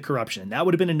reverse the corruption. That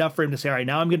would have been enough for him to say, all right,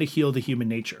 now I'm going to heal the human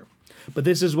nature. But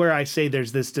this is where I say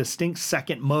there's this distinct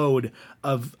second mode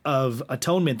of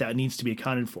atonement that needs to be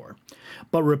accounted for.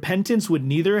 But repentance would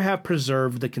neither have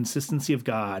preserved the consistency of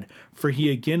God, for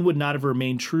he again would not have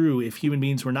remained true if human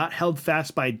beings were not held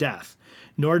fast by death,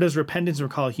 nor does repentance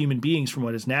recall human beings from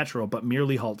what is natural, but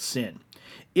merely halt sin.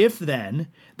 If then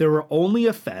there were only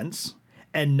offense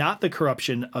and not the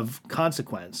corruption of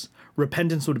consequence,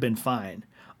 repentance would have been fine.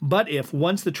 But if,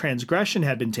 once the transgression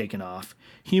had been taken off,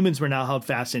 humans were now held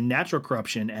fast in natural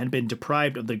corruption and had been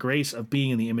deprived of the grace of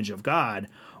being in the image of God,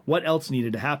 what else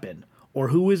needed to happen? Or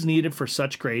who was needed for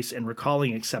such grace and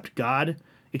recalling except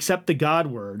the God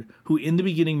word, who in the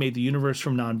beginning made the universe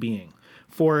from non-being?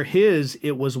 For his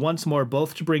it was once more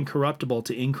both to bring corruptible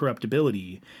to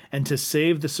incorruptibility, and to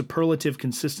save the superlative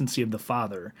consistency of the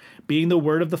Father. Being the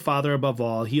word of the Father above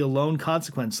all, he alone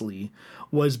consequently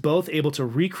was both able to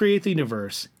recreate the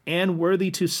universe and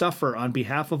worthy to suffer on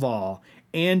behalf of all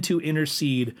and to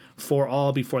intercede for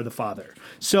all before the Father.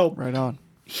 So Right on.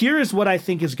 here is what I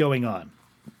think is going on.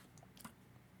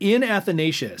 In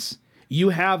Athanasius, you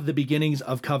have the beginnings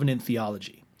of covenant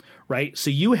theology, right?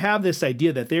 So you have this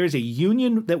idea that there is a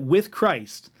union that with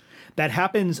Christ that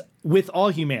happens with all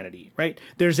humanity, right?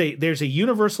 There's a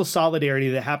universal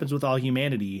solidarity that happens with all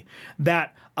humanity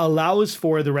that allows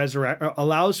for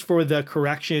the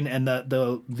correction and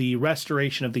the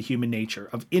restoration of the human nature,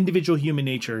 of individual human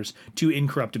natures to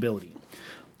incorruptibility.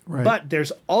 Right. But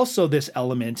there's also this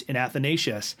element in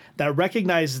Athanasius that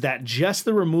recognizes that just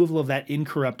the removal of that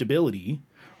incorruptibility,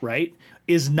 right,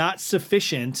 is not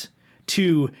sufficient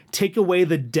to take away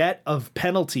the debt of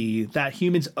penalty that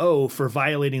humans owe for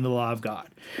violating the law of God.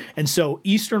 And so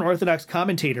Eastern Orthodox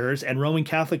commentators and Roman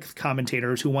Catholic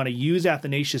commentators who want to use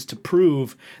Athanasius to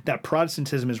prove that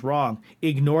Protestantism is wrong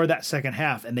ignore that second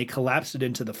half and they collapse it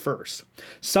into the first.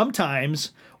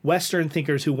 Sometimes Western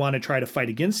thinkers who want to try to fight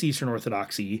against Eastern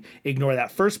Orthodoxy ignore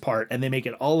that first part and they make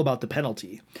it all about the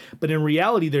penalty. But in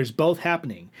reality, there's both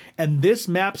happening. And this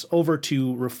maps over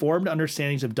to Reformed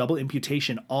understandings of double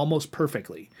imputation almost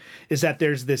perfectly, is that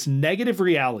there's this negative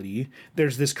reality,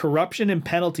 there's this corruption and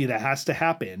penalty that has to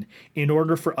happen in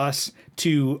order for us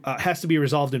to, has to be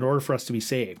resolved in order for us to be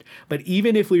saved. But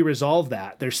even if we resolve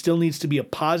that, there still needs to be a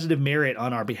positive merit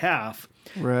on our behalf.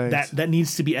 Right. That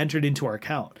needs to be entered into our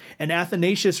account. And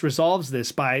Athanasius resolves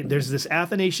this by, there's this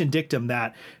Athanasian dictum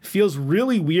that feels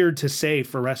really weird to say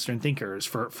for Western thinkers,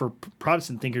 for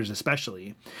Protestant thinkers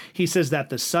especially. He says that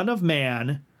the Son of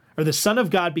Man, or the Son of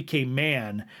God became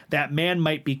man, that man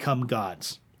might become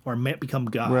gods, or might become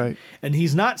God. Right. And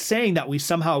he's not saying that we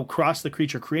somehow cross the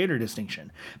creature-creator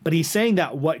distinction, but he's saying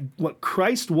that what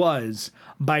Christ was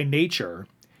by nature,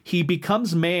 he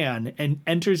becomes man and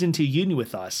enters into union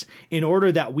with us in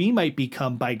order that we might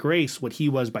become by grace what he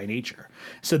was by nature.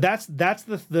 So that's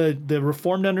the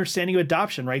Reformed understanding of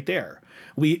adoption right there.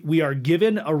 We are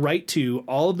given a right to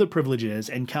all of the privileges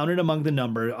and counted among the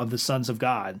number of the sons of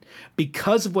God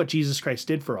because of what Jesus Christ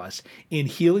did for us in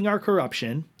healing our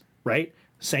corruption, right?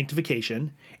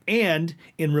 Sanctification, and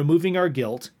in removing our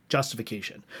guilt,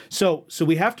 justification. So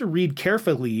we have to read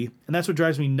carefully, and that's what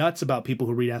drives me nuts about people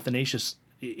who read Athanasius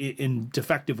in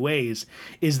defective ways,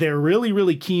 is they're really,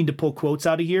 really keen to pull quotes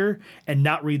out of here and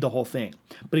not read the whole thing.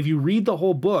 But if you read the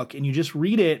whole book and you just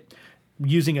read it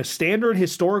using a standard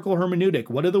historical hermeneutic,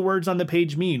 what do the words on the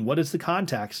page mean? What is the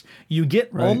context? You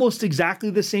get almost exactly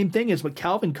the same thing as what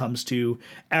Calvin comes to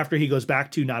after he goes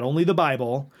back to not only the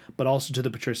Bible, but also to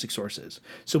the patristic sources.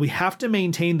 So we have to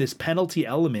maintain this penalty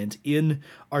element in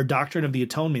our doctrine of the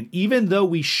atonement, even though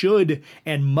we should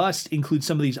and must include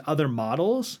some of these other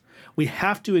models. We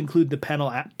have to include the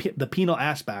penal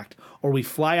aspect, or we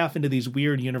fly off into these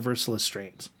weird universalist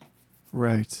strains.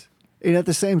 Right. And at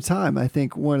the same time, I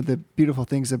think one of the beautiful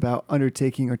things about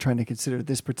undertaking or trying to consider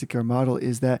this particular model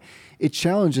is that it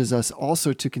challenges us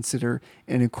also to consider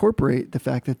and incorporate the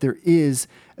fact that there is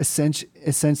a sense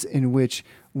in which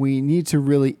we need to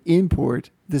really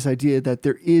import this idea that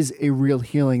there is a real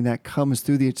healing that comes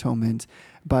through the atonement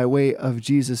by way of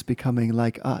Jesus becoming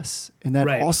like us. And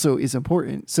that also is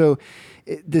important. So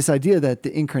this idea that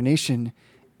the incarnation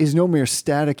is no mere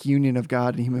static union of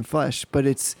God and human flesh, but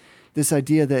it's this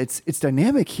idea that it's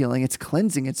dynamic healing, it's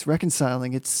cleansing, it's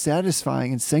reconciling, it's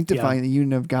satisfying and sanctifying the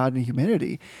union of God and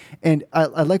humanity. And I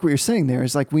like what you're saying there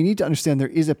is like, we need to understand there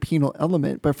is a penal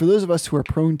element, but for those of us who are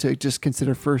prone to just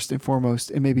consider first and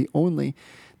foremost, and maybe only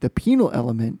the penal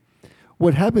element,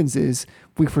 what happens is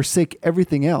we forsake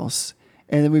everything else,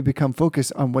 and then we become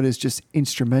focused on what is just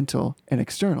instrumental and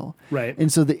external. Right.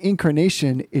 And so the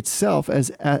incarnation itself,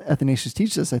 as Athanasius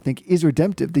teaches us, I think, is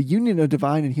redemptive. The union of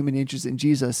divine and human natures in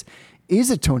Jesus is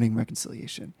atoning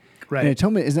reconciliation. Right. And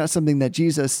atonement is not something that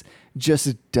Jesus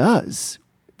just does.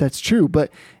 That's true. But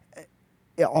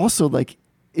it also,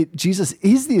 Jesus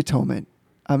is the atonement.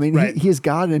 I mean, he is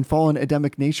God in fallen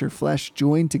Adamic nature, flesh,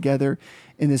 joined together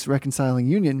in this reconciling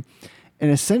union.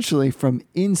 And essentially from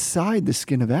inside the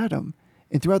skin of Adam,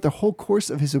 and throughout the whole course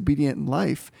of his obedient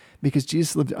life, because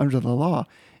Jesus lived under the law,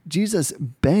 Jesus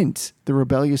bent the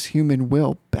rebellious human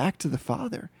will back to the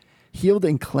Father, healed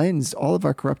and cleansed all of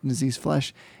our corrupt and diseased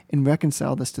flesh, and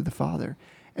reconciled us to the Father.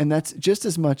 And that's just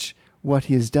as much what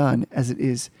he has done as it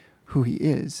is who he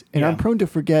is. And I'm prone to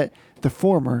forget the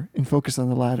former and focus on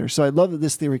the latter. So I love that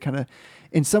this theory kind of,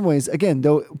 in some ways, again,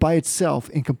 though by itself,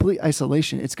 in complete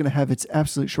isolation, it's going to have its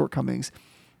absolute shortcomings.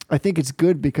 I think it's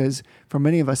good because for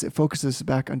many of us, it focuses us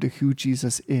back onto who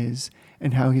Jesus is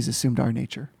and how he's assumed our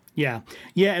nature. Yeah.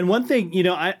 Yeah. And one thing,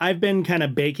 I've been kind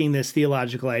of baking this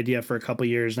theological idea for a couple of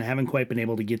years, and I haven't quite been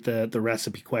able to get the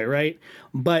recipe quite right.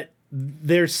 But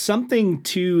there's something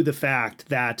to the fact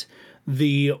that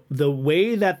the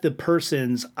way that the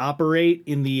persons operate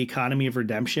in the economy of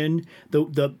redemption,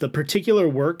 the particular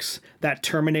works that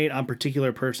terminate on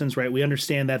particular persons, right? We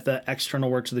understand that the external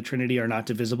works of the Trinity are not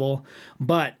divisible,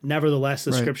 but nevertheless,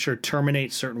 the Scripture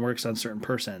terminates certain works on certain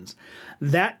persons.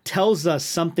 That tells us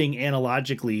something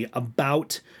analogically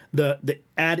about the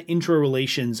ad intra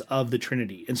relations of the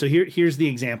Trinity. And so here's the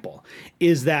example,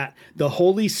 is that the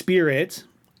Holy Spirit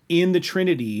in the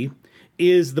Trinity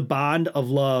is the bond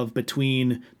of love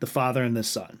between the Father and the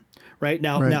Son. Right?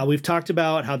 Now we've talked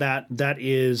about how that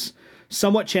is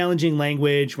somewhat challenging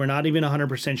language. We're not even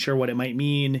 100% sure what it might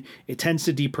mean. It tends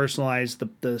to depersonalize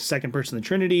the second person of the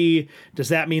Trinity. Does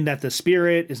that mean that the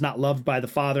Spirit is not loved by the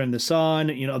Father and the Son?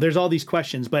 There's all these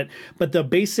questions, but the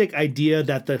basic idea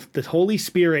that the Holy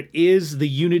Spirit is the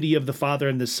unity of the Father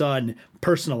and the Son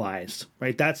personalized,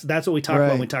 right? That's what we talk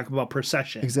about when we talk about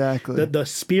procession. Exactly. The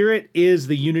Spirit is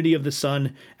the unity of the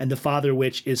Son and the Father,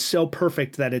 which is so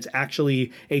perfect that it's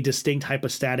actually a distinct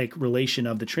hypostatic relation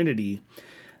of the Trinity.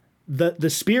 The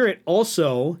Spirit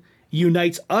also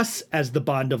unites us as the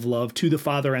bond of love to the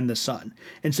Father and the Son.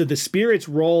 And so the Spirit's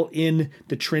role in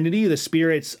the Trinity, the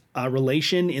Spirit's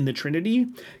relation in the Trinity,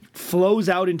 flows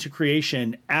out into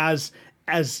creation as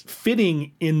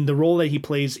fitting in the role that he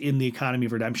plays in the economy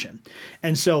of redemption.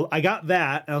 And so I got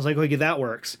that, and I was like, okay, that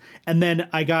works. And then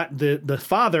I got the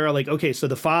Father, like, okay, so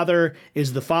the Father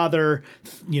is the Father,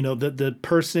 the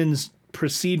persons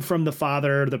proceed from the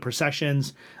Father, the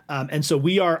processions. And so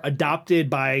we are adopted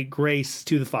by grace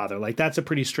to the Father. Like, that's a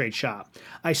pretty straight shot.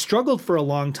 I struggled for a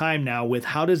long time now with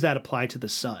how does that apply to the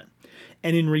Son?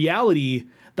 And in reality,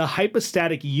 the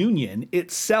hypostatic union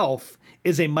itself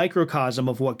is a microcosm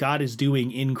of what God is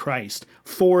doing in Christ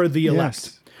for the elect.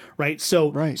 Yes. Right?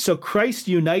 So Christ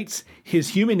unites his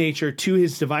human nature to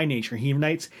his divine nature. He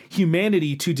unites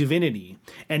humanity to divinity.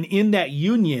 And in that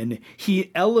union,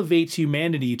 he elevates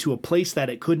humanity to a place that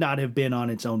it could not have been on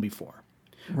its own before.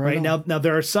 Right? Now,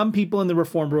 there are some people in the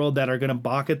Reformed world that are going to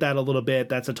balk at that a little bit.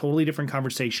 That's a totally different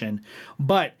conversation.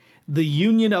 But the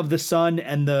union of the Son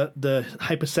and the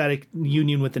hypostatic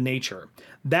union with the nature,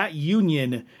 that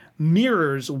union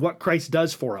mirrors what Christ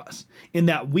does for us, in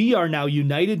that we are now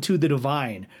united to the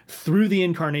divine through the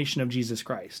incarnation of Jesus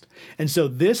Christ. And so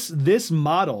this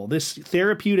model, this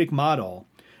therapeutic model,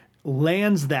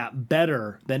 lands that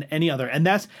better than any other. And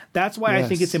that's why I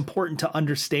think it's important to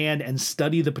understand and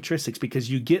study the patristics, because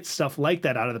you get stuff like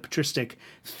that out of the patristic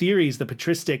theories, the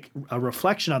patristic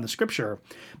reflection on the scripture,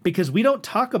 because we don't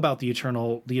talk about the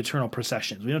eternal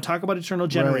processions. We don't talk about eternal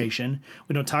generation. Right.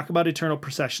 We don't talk about eternal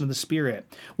procession of the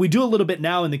Spirit. We do a little bit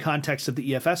now in the context of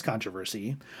the EFS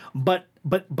controversy, but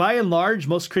by and large,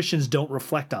 most Christians don't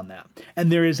reflect on that.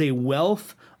 And there is a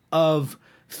wealth of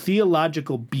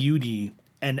theological beauty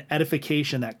and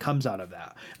edification that comes out of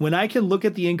that. When I can look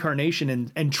at the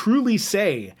incarnation and truly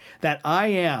say that I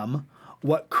am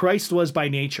what Christ was by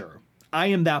nature, I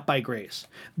am that by grace.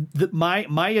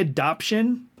 My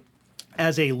adoption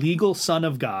as a legal son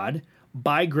of God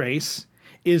by grace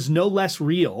is no less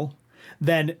real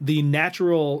than the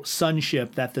natural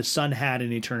sonship that the Son had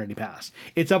in eternity past.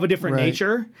 It's of a different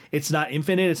nature. It's not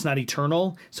infinite. It's not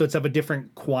eternal. So it's of a different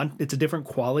it's a different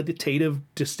qualitative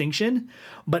distinction.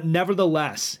 But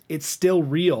nevertheless, it's still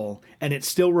real, and it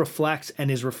still reflects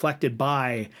and is reflected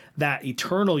by that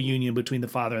eternal union between the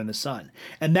Father and the Son.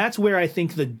 And that's where I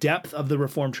think the depth of the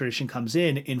Reformed tradition comes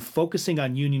in focusing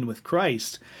on union with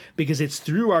Christ, because it's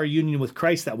through our union with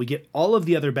Christ that we get all of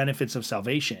the other benefits of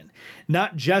salvation,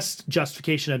 not just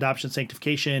justification, adoption,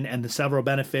 sanctification, and the several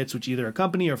benefits which either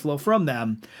accompany or flow from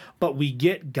them, but we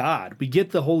get God, we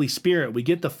get the Holy Spirit, we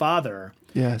get the Father.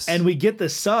 Yes. And we get the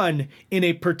Son in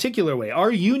a particular way.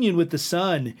 Our union with the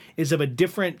Son is of a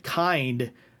different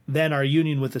kind than our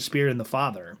union with the Spirit and the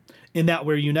Father, in that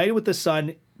we're united with the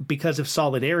Son because of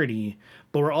solidarity,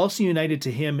 but we're also united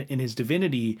to him in his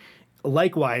divinity,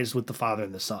 likewise with the Father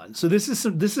and the Son. So this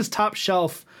is top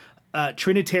shelf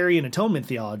Trinitarian atonement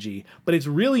theology, but it's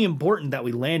really important that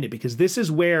we land it, because this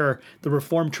is where the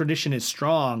Reformed tradition is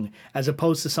strong, as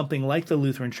opposed to something like the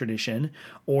Lutheran tradition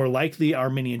or like the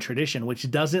Arminian tradition, which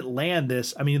doesn't land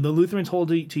this. I mean, the Lutherans hold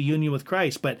to union with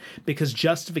Christ, but because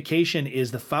justification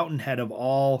is the fountainhead of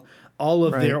all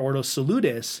of their Ordo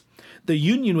Salutis, the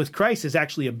union with Christ is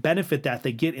actually a benefit that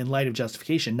they get in light of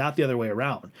justification, not the other way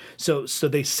around. So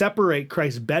they separate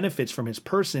Christ's benefits from his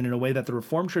person in a way that the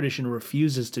Reformed tradition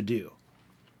refuses to do.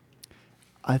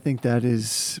 I think that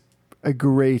is a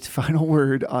great final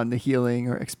word on the healing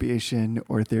or expiation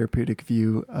or therapeutic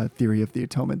view theory of the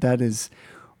atonement. That is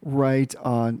right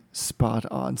on, spot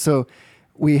on. So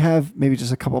we have maybe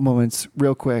just a couple moments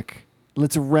real quick.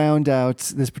 Let's round out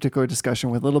this particular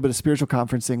discussion with a little bit of spiritual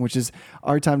conferencing, which is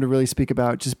our time to really speak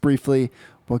about, just briefly,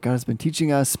 what God has been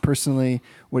teaching us personally,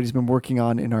 what he's been working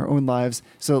on in our own lives.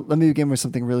 So let me begin with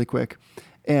something really quick.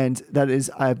 And that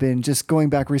is, I've been just going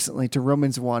back recently to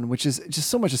Romans 1, which is just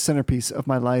so much a centerpiece of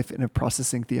my life and of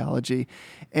processing theology.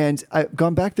 And I've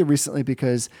gone back there recently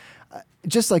because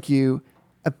just like you,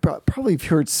 I've probably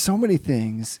heard so many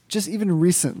things just even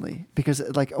recently, because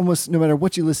like almost no matter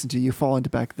what you listen to, you fall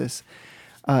into back this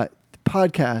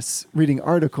podcasts, reading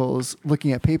articles,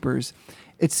 looking at papers.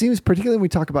 it seems, particularly when we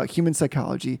talk about human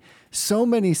psychology, so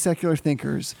many secular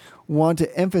thinkers want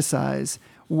to emphasize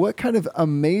what kind of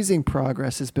amazing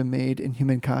progress has been made in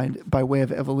humankind by way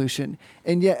of evolution.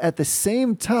 And yet at the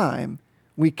same time,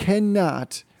 we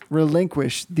cannot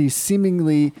relinquish these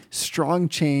seemingly strong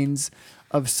chains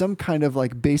of some kind of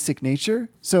like basic nature.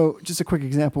 So just a quick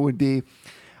example would be,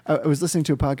 I was listening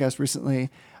to a podcast recently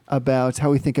about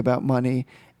how we think about money,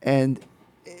 and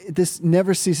this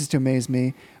never ceases to amaze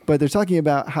me, but they're talking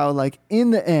about how like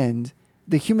in the end,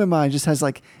 the human mind just has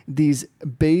like these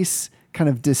base kind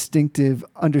of distinctive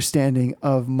understanding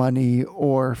of money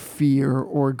or fear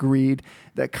or greed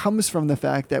that comes from the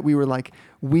fact that we were like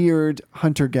weird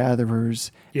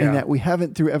hunter-gatherers, and that we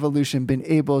haven't through evolution been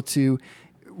able to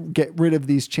get rid of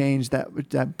these chains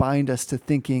that bind us to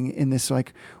thinking in this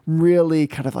like really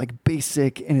kind of like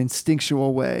basic and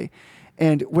instinctual way.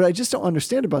 And what I just don't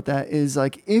understand about that is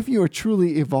like, if you are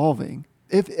truly evolving,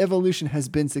 if evolution has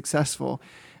been successful,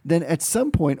 then at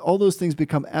some point, all those things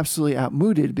become absolutely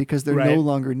outmoded because they're no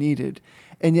longer needed.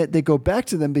 And yet they go back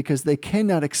to them because they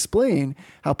cannot explain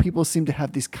how people seem to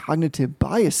have these cognitive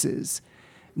biases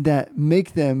that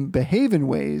make them behave in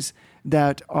ways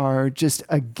that are just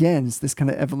against this kind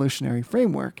of evolutionary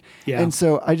framework. Yeah. And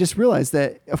so I just realized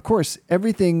that, of course,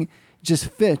 everything just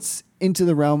fits into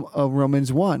the realm of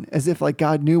Romans 1, as if like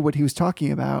God knew what he was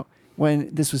talking about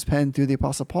when this was penned through the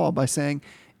Apostle Paul by saying,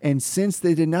 and since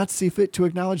they did not see fit to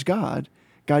acknowledge God,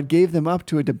 God gave them up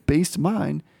to a debased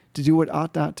mind to do what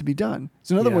ought not to be done.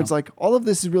 So in other words, like all of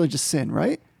this is really just sin,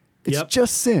 right? It's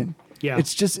just sin. Yeah.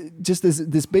 It's just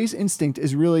this base instinct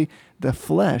is really the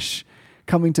flesh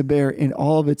coming to bear in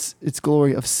all of its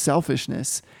glory of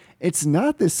selfishness. It's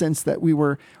not this sense that we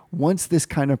were once this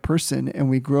kind of person and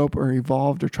we grew up or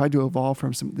evolved or tried to evolve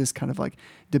from this kind of like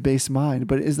debased mind,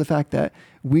 but it is the fact that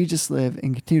we just live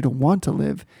and continue to want to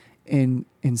live in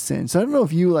sin. So I don't know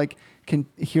if you like can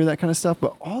hear that kind of stuff,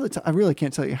 but all the time, I really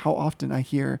can't tell you how often I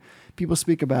hear people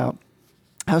speak about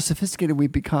how sophisticated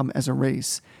we've become as a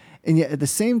race. And yet at the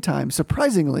same time,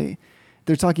 surprisingly,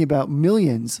 they're talking about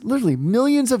millions, literally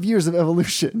millions of years of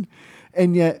evolution.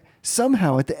 And yet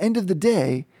somehow at the end of the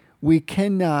day, we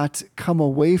cannot come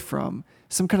away from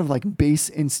some kind of like base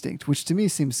instinct, which to me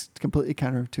seems completely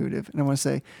counterintuitive. And I want to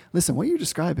say, listen, what you're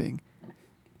describing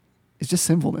is just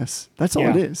sinfulness. That's all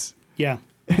it is. Yeah.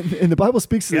 And the Bible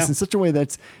speaks to this in such a way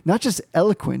that's not just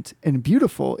eloquent and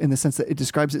beautiful in the sense that it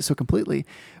describes it so completely,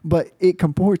 but it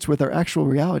comports with our actual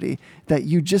reality that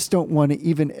you just don't want to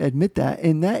even admit that.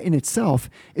 And that in itself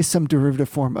is some derivative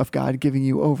form of God giving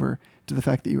you over to the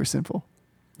fact that you are sinful.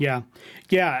 Yeah.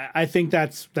 Yeah. I think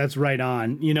that's right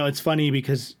on. You know, it's funny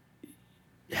because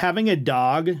having a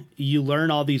dog, you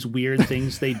learn all these weird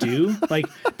things they do. Like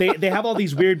they have all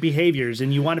these weird behaviors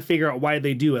and you want to figure out why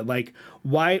they do it. Like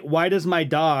why does my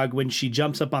dog, when she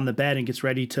jumps up on the bed and gets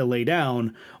ready to lay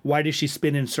down, why does she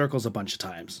spin in circles a bunch of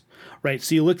times? Right.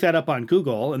 So you look that up on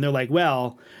Google and they're like,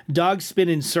 well, dogs spin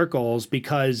in circles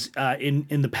because in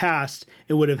the past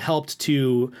it would have helped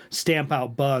to stamp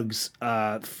out bugs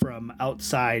from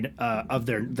outside of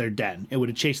their den. It would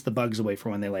have chased the bugs away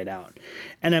from when they lay down.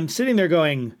 And I'm sitting there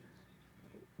going,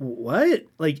 what?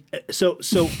 Like, so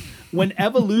when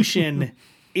evolution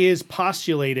is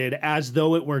postulated as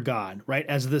though it were God, right?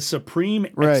 As the supreme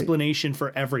explanation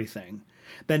for everything,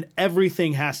 then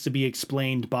everything has to be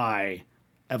explained by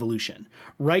evolution,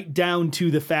 right down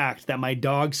to the fact that my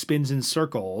dog spins in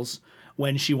circles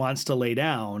when she wants to lay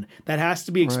down. That has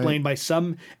to be explained by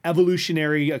some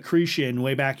evolutionary accretion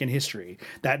way back in history.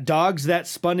 That dogs that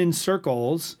spun in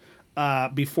circles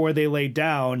before they laid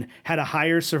down had a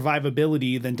higher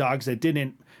survivability than dogs that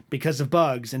didn't because of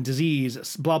bugs and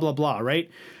disease, blah, blah, blah, right?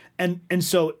 And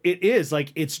so it is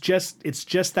like, it's just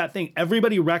that thing.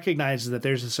 Everybody recognizes that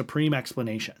there's a supreme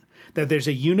explanation, that there's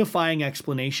a unifying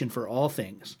explanation for all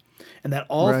things, and that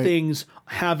all things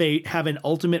have an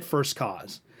ultimate first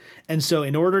cause. And so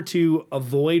in order to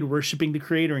avoid worshiping the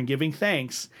Creator and giving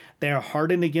thanks, they are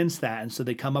hardened against that. And so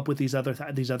they come up with these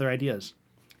other ideas.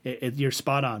 You're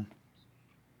spot on.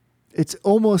 It's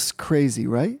almost crazy,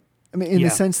 right? I mean, in the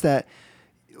sense that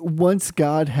once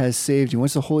God has saved you,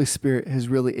 once the Holy Spirit has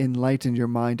really enlightened your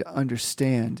mind to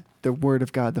understand the Word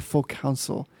of God, the full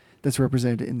counsel that's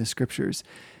represented in the Scriptures,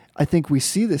 I think we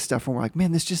see this stuff and we're like,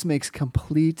 man, this just makes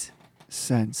complete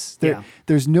sense.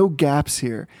 There's no gaps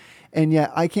here. And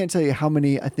yet I can't tell you how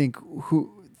many, I think,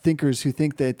 thinkers who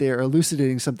think that they are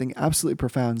elucidating something absolutely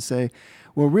profound say,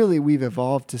 well, really, we've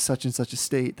evolved to such and such a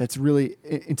state that's really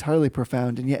entirely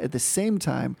profound. And yet at the same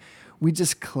time, we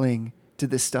just cling to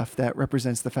this stuff that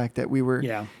represents the fact that we were,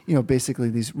 basically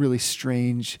these really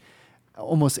strange,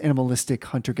 almost animalistic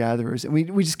hunter gatherers, and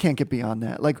we just can't get beyond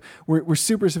that. Like we're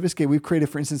super sophisticated. We've created,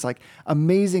 for instance, like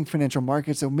amazing financial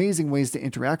markets, amazing ways to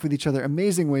interact with each other,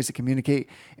 amazing ways to communicate,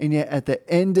 and yet at the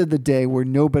end of the day, we're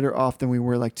no better off than we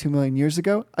were like 2 million years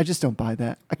ago. I just don't buy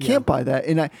that. I can't buy that,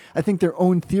 and I think their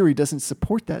own theory doesn't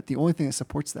support that. The only thing that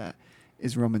supports that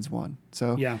is Romans 1.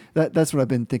 So that's what I've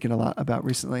been thinking a lot about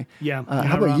recently. Yeah.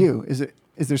 How about you?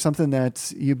 Is there something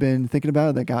that you've been thinking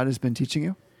about that God has been teaching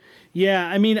you? Yeah,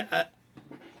 I mean,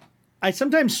 I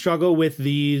sometimes struggle with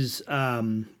these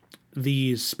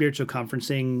spiritual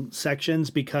conferencing sections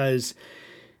because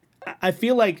I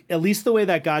feel like at least the way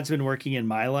that God's been working in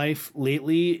my life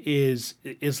lately is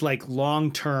like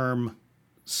long-term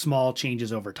small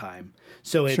changes over time.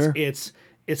 So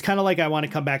it's kind of like I want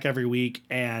to come back every week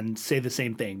and say the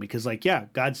same thing because like, yeah,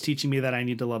 God's teaching me that I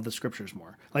need to love the scriptures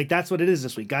more. Like that's what it is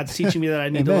this week. God's teaching me that I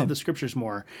need to love the scriptures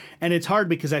more. And it's hard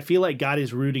because I feel like God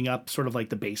is rooting up sort of like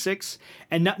the basics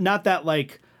and not that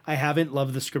like I haven't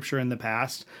loved the scripture in the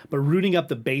past, but rooting up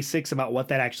the basics about what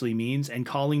that actually means and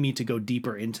calling me to go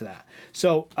deeper into that.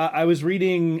 So I was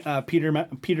reading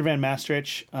Peter Van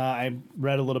Maastricht. I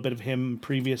read a little bit of him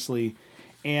previously.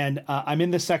 And I'm in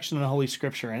this section on Holy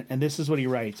Scripture, and this is what he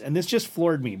writes. And this just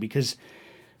floored me because,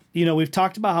 you know, we've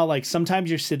talked about how, like, sometimes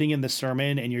you're sitting in the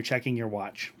sermon and you're checking your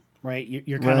watch, right?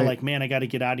 You're kind of like, man, I got to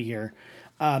get out of here.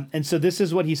 And so this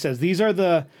is what he says. These are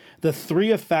the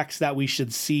 3 effects that we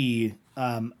should see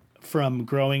from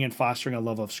growing and fostering a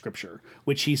love of Scripture,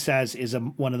 which he says is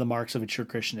one of the marks of a true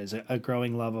Christian, is a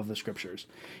growing love of the Scriptures.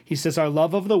 He says our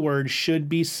love of the Word should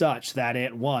be such that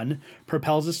it, 1,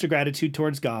 propels us to gratitude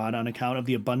towards God on account of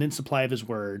the abundant supply of His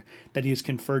Word that He has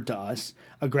conferred to us,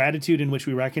 a gratitude in which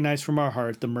we recognize from our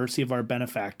heart the mercy of our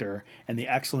benefactor and the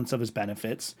excellence of His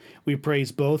benefits. We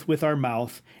praise both with our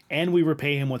mouth and we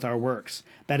repay Him with our works,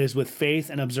 that is, with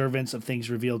faith and observance of things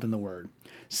revealed in the Word.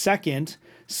 Second,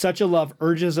 such a love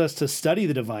urges us to study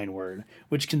the divine word,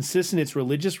 which consists in its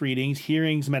religious readings,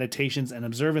 hearings, meditations, and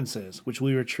observances, which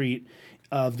we retreat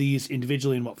of these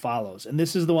individually in what follows. And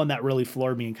this is the one that really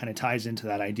floored me and kind of ties into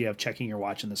that idea of checking your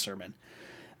watch in the sermon.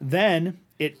 Then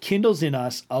it kindles in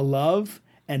us a love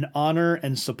and honor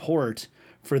and support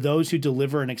for those who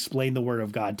deliver and explain the word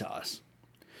of God to us.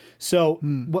 So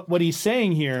what he's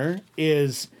saying here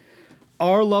is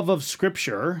our love of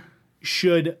Scripture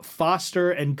should foster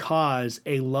and cause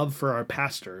a love for our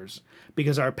pastors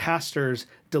because our pastors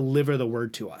deliver the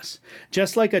word to us.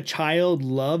 Just like a child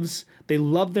they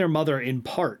love their mother in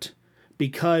part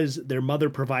because their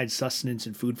mother provides sustenance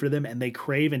and food for them and they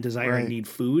crave and desire and need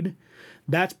food.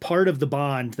 That's part of the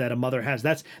bond that a mother has.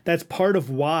 That's part of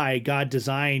why God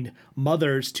designed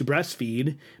mothers to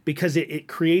breastfeed, because it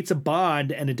creates a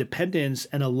bond and a dependence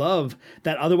and a love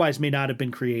that otherwise may not have been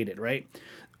created, right?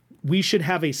 We should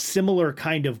have a similar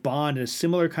kind of bond and a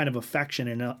similar kind of affection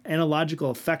and an analogical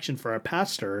affection for our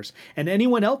pastors and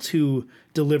anyone else who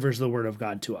delivers the word of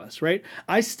God to us, right?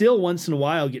 I still once in a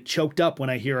while get choked up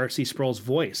when I hear R.C. Sproul's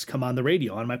voice come on the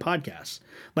radio on my podcast.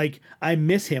 Like, I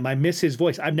miss him. I miss his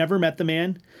voice. I've never met the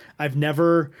man. I've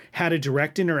never had a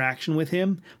direct interaction with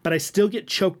him, but I still get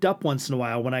choked up once in a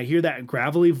while when I hear that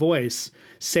gravelly voice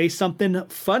say something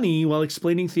funny while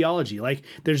explaining theology. Like,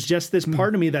 there's just this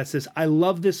part of me that says, I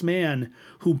love this man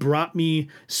who brought me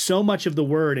so much of the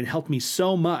word and helped me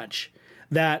so much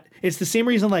that it's the same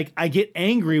reason, like, I get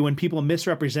angry when people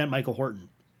misrepresent Michael Horton,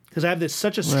 because I have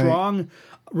such a strong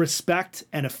respect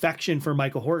and affection for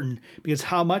Michael Horton because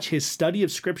how much his study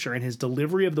of Scripture and his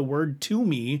delivery of the word to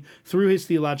me through his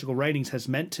theological writings has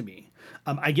meant to me.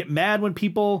 I get mad when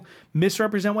people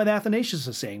misrepresent what Athanasius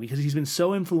is saying because he's been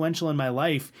so influential in my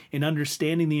life in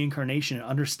understanding the incarnation and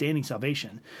understanding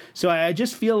salvation. So I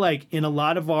just feel like in a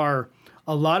lot of our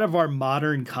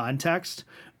modern context,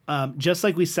 just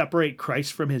like we separate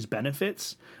Christ from his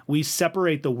benefits, we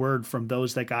separate the word from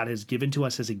those that God has given to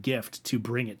us as a gift to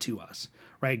bring it to us,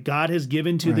 right? God has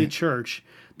given to the church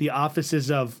the offices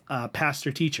of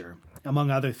pastor teacher, among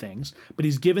other things, but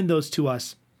he's given those to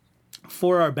us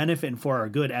for our benefit and for our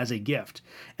good as a gift.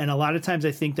 And a lot of times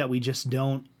I think that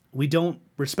we don't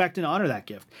respect and honor that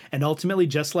gift. And ultimately,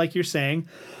 just like you're saying,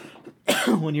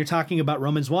 when you're talking about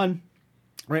Romans 1,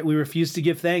 right, we refuse to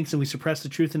give thanks and we suppress the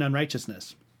truth in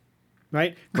unrighteousness.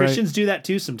 Right? Christians do that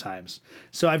too sometimes.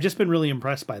 So I've just been really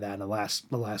impressed by that in the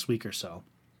last week or so.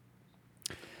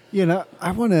 You know,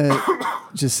 I want to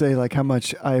just say like how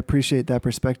much I appreciate that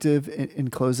perspective in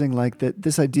closing, like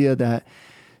this idea that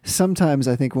sometimes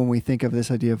I think when we think of this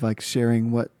idea of like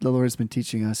sharing what the Lord has been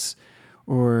teaching us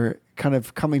or kind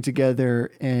of coming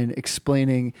together and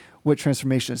explaining what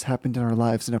transformation has happened in our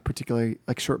lives in a particularly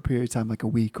like short period of time, like a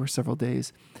week or several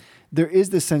days, there is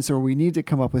this sense where we need to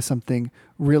come up with something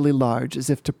really large, as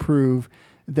if to prove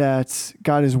that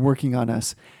God is working on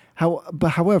us.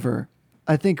 However,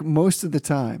 I think most of the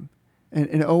time,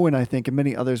 and Owen, I think, and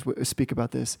many others speak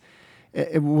about this,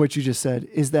 what you just said,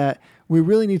 is that we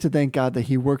really need to thank God that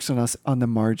he works on us on the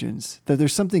margins, that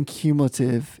there's something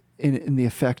cumulative in the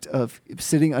effect of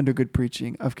sitting under good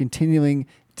preaching, of continuing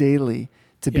daily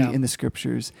to be in the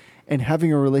scriptures and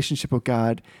having a relationship with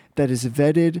God that is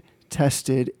vetted,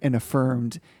 tested, and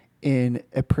affirmed in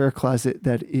a prayer closet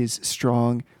that is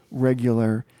strong,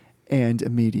 regular, and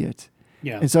immediate.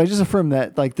 Yeah. And so I just affirm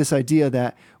that, like, this idea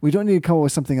that we don't need to come up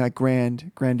with something like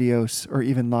grandiose, or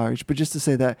even large, but just to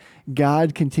say that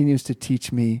God continues to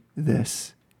teach me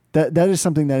this. That is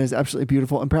something that is absolutely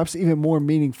beautiful, and perhaps even more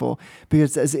meaningful,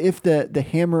 because as if the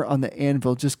hammer on the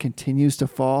anvil just continues to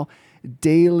fall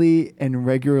daily and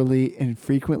regularly and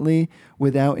frequently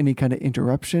without any kind of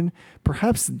interruption.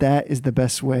 Perhaps that is the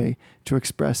best way to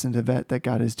express and to vet that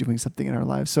God is doing something in our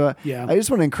lives. So I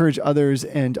just want to encourage others,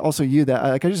 and also you, that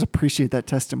I just appreciate that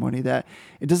testimony, that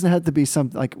it doesn't have to be some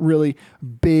like really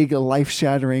big,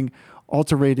 life-shattering,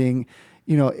 altering,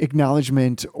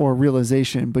 acknowledgement or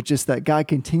realization, but just that God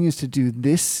continues to do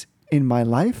this in my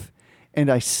life, and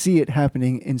I see it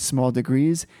happening in small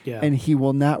degrees, and he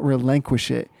will not relinquish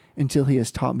it until he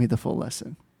has taught me the full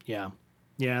lesson. Yeah.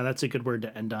 Yeah, that's a good word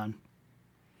to end on.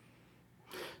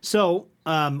 So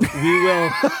we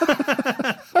will...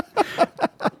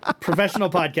 Professional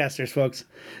podcasters, folks.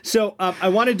 So I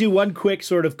want to do one quick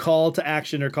sort of call to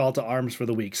action or call to arms for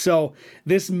the week. So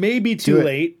this may be too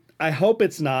late. I hope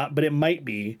it's not, but it might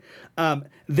be.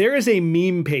 There is a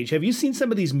meme page. Have you seen some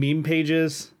of these meme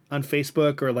pages on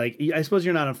Facebook, or like, I suppose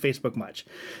you're not on Facebook much.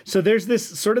 So there's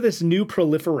this new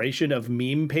proliferation of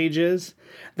meme pages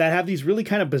that have these really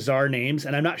kind of bizarre names,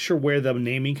 and I'm not sure where the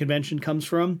naming convention comes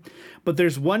from, but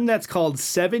there's one that's called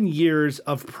 7 Years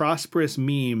of Prosperous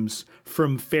Memes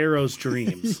from Pharaoh's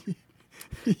Dreams.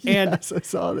 Yes, I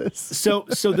saw this. So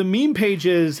the meme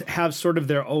pages have sort of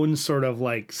their own sort of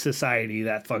like society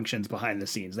that functions behind the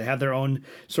scenes. They have their own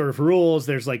sort of rules.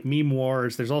 There's like meme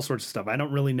wars. There's all sorts of stuff. I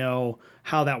don't really know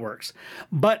how that works.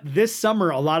 But this summer,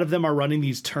 a lot of them are running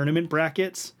these tournament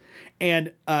brackets.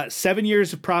 And 7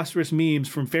 Years of Prosperous Memes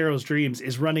from Pharaoh's Dreams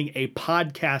is running a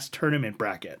podcast tournament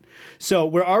bracket. So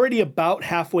we're already about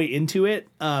halfway into it.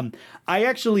 I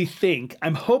actually think,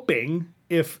 I'm hoping,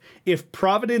 if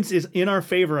Providence is in our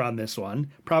favor on this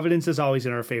one, Providence is always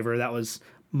in our favor. That was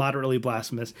moderately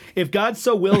blasphemous. If God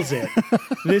so wills it,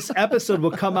 this episode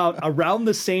will come out around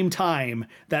the same time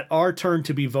that our turn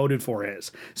to be voted for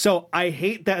is. So I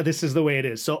hate that this is the way it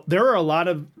is. So there are a lot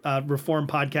of Reformed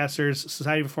podcasters,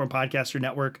 Society of Reformed Podcaster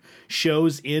Network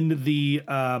shows in the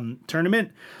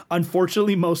tournament.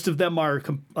 Unfortunately, most of them are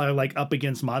like up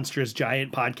against monstrous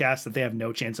giant podcasts that they have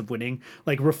no chance of winning.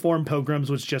 Like Reformed Pilgrims,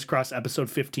 which just crossed episode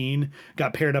 15,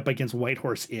 got paired up against White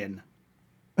Horse Inn.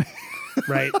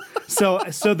 Right. So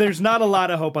there's not a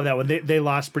lot of hope on that one. They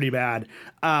lost pretty bad.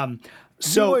 You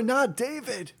are not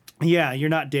David. Yeah, you're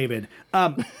not David.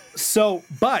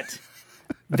 But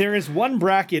there is one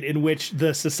bracket in which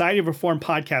the Society of Reformed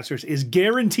Podcasters is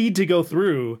guaranteed to go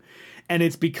through, and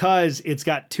it's because it's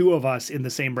got two of us in the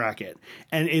same bracket.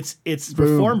 And it's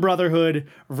Reformed Brotherhood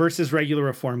versus regular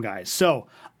Reformed guys. So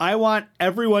I want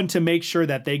everyone to make sure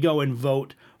that they go and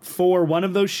vote for one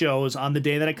of those shows on the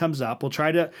day that it comes up. We'll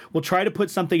try to put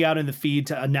something out in the feed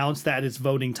to announce that it's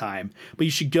voting time. But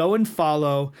you should go and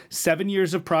follow 7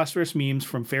 Years of Prosperous Memes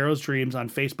from Pharaoh's Dreams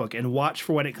on Facebook and watch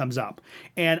for when it comes up.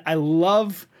 And I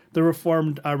love the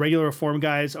Reformed, regular Reformed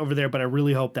guys over there, but I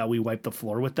really hope that we wipe the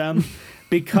floor with them,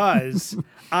 because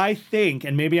I think,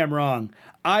 and maybe I'm wrong,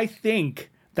 I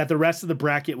think that the rest of the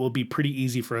bracket will be pretty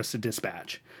easy for us to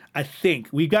dispatch. I think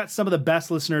we've got some of the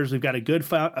best listeners. We've got a good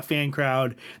fan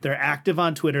crowd. They're active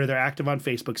on Twitter. They're active on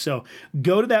Facebook. So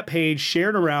go to that page, share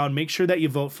it around, make sure that you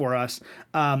vote for us.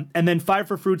 And then Five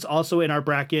for Fruit's also in our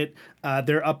bracket.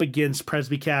 They're up against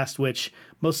Presbycast, which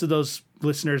most of those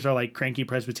listeners are like cranky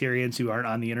Presbyterians who aren't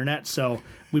on the internet. So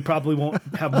we probably won't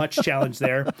have much challenge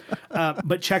there.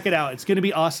 But check it out. It's going to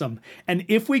be awesome. And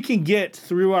if we can get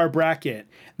through our bracket,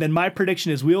 then my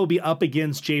prediction is we will be up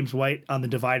against James White on the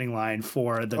dividing line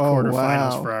for the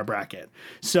quarterfinals for our bracket.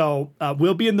 So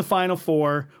we'll be in the final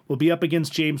four. We'll be up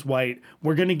against James White.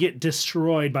 We're going to get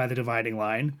destroyed by the dividing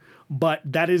line, but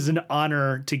that is an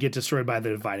honor to get destroyed by the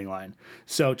dividing line.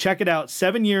 So check it out.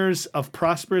 7 Years of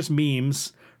Prosperous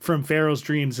Memes from Pharaoh's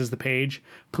Dreams is the page.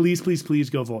 Please, please, please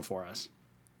go vote for us.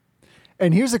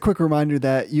 And here's a quick reminder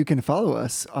that you can follow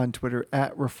us on Twitter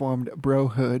at Reformed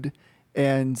Brohood.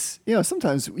 And,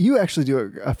 sometimes you actually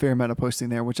do a fair amount of posting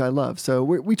there, which I love. So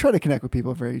we try to connect with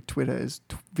people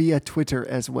via Twitter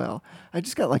as well. I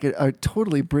just got like a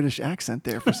totally British accent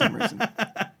there for some reason.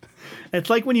 It's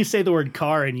like when you say the word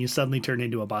car and you suddenly turn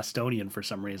into a Bostonian for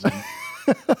some reason.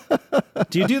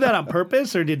 Do you do that on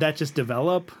purpose or did that just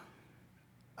develop?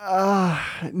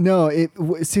 No,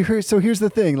 so here's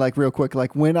the thing, like real quick,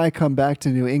 like when I come back to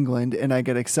New England and I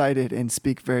get excited and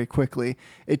speak very quickly,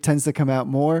 it tends to come out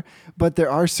more, but there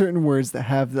are certain words that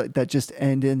have that just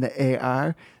end in the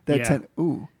AR that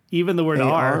even the word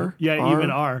R. Yeah, R, even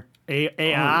R.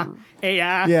 AR.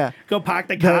 Yeah. Go park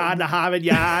the car in the Harvard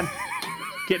yard.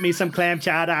 Get me some clam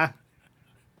chowder.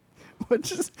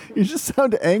 You just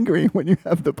sound angry when you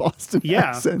have the Boston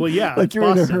accent. Well, yeah. Like you're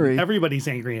Boston. in a hurry. Everybody's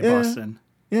angry in Boston.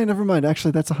 Yeah, never mind.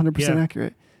 Actually, that's 100%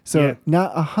 accurate. So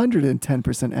not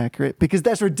 110% accurate because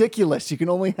that's ridiculous. You can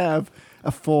only have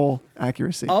a full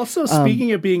accuracy. Also,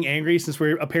 speaking of being angry, since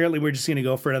we're just going to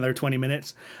go for another 20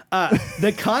 minutes,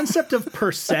 the concept of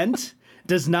percent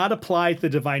does not apply to the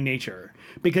divine nature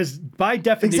because by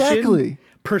definition,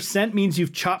 percent means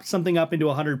you've chopped something up into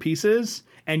 100 pieces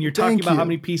and you're talking about how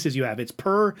many pieces you have. It's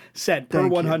per cent, per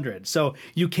 100. So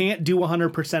you can't do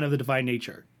 100% of the divine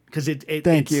nature. Because it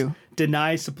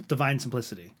denies divine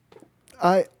simplicity.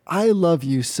 I love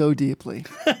you so deeply.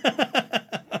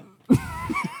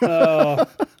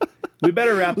 We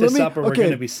better wrap this up or we're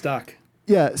going to be stuck.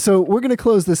 Yeah, so we're going to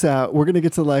close this out. We're going to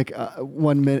get to like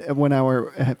 1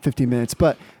 hour, 15 minutes.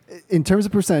 But in terms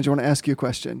of percentage, I want to ask you a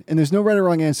question. And there's no right or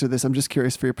wrong answer to this. I'm just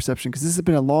curious for your perception because this has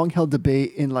been a long-held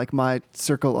debate in like my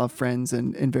circle of friends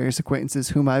and various acquaintances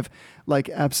whom I've like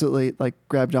absolutely like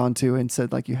grabbed onto and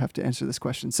said like you have to answer this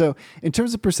question. So in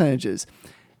terms of percentages,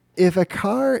 if a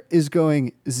car is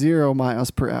going 0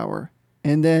 miles per hour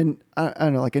and then I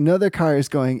don't know, like another car is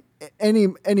going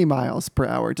any miles per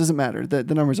hour, it doesn't matter. The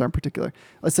numbers aren't particular.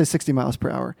 Let's say 60 miles per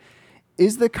hour.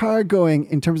 Is the car going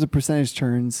in terms of percentage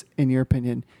turns, in your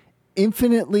opinion,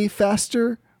 infinitely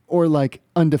faster or like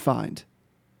undefined?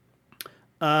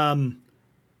 I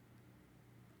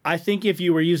think if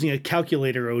you were using a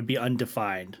calculator, it would be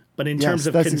undefined. But in terms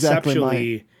of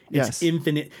conceptually, it's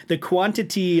infinite. The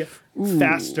quantity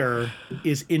faster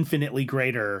is infinitely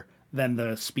greater than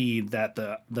the speed that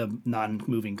the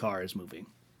non-moving car is moving.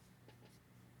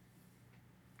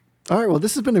 All right. Well,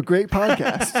 this has been a great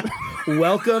podcast.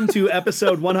 Welcome to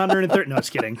episode 130. No,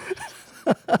 just kidding.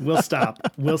 We'll stop.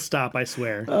 I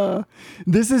swear.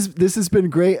 This has been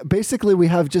great. Basically, we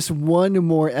have just one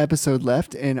more episode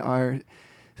left in our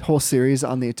whole series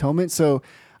on the atonement. So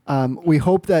we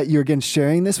hope that you're again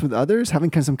sharing this with others, having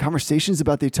kind of some conversations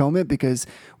about the atonement because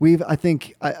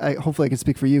I hopefully I can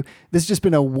speak for you. This has just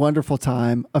been a wonderful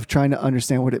time of trying to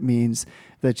understand what it means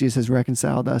that Jesus has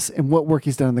reconciled us and what work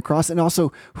he's done on the cross and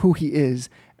also who he is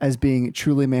as being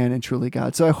truly man and truly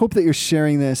God. So I hope that you're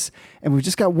sharing this and we've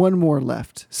just got one more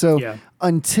left. So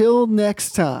until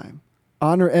next time,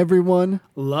 honor everyone.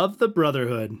 Love the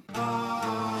brotherhood.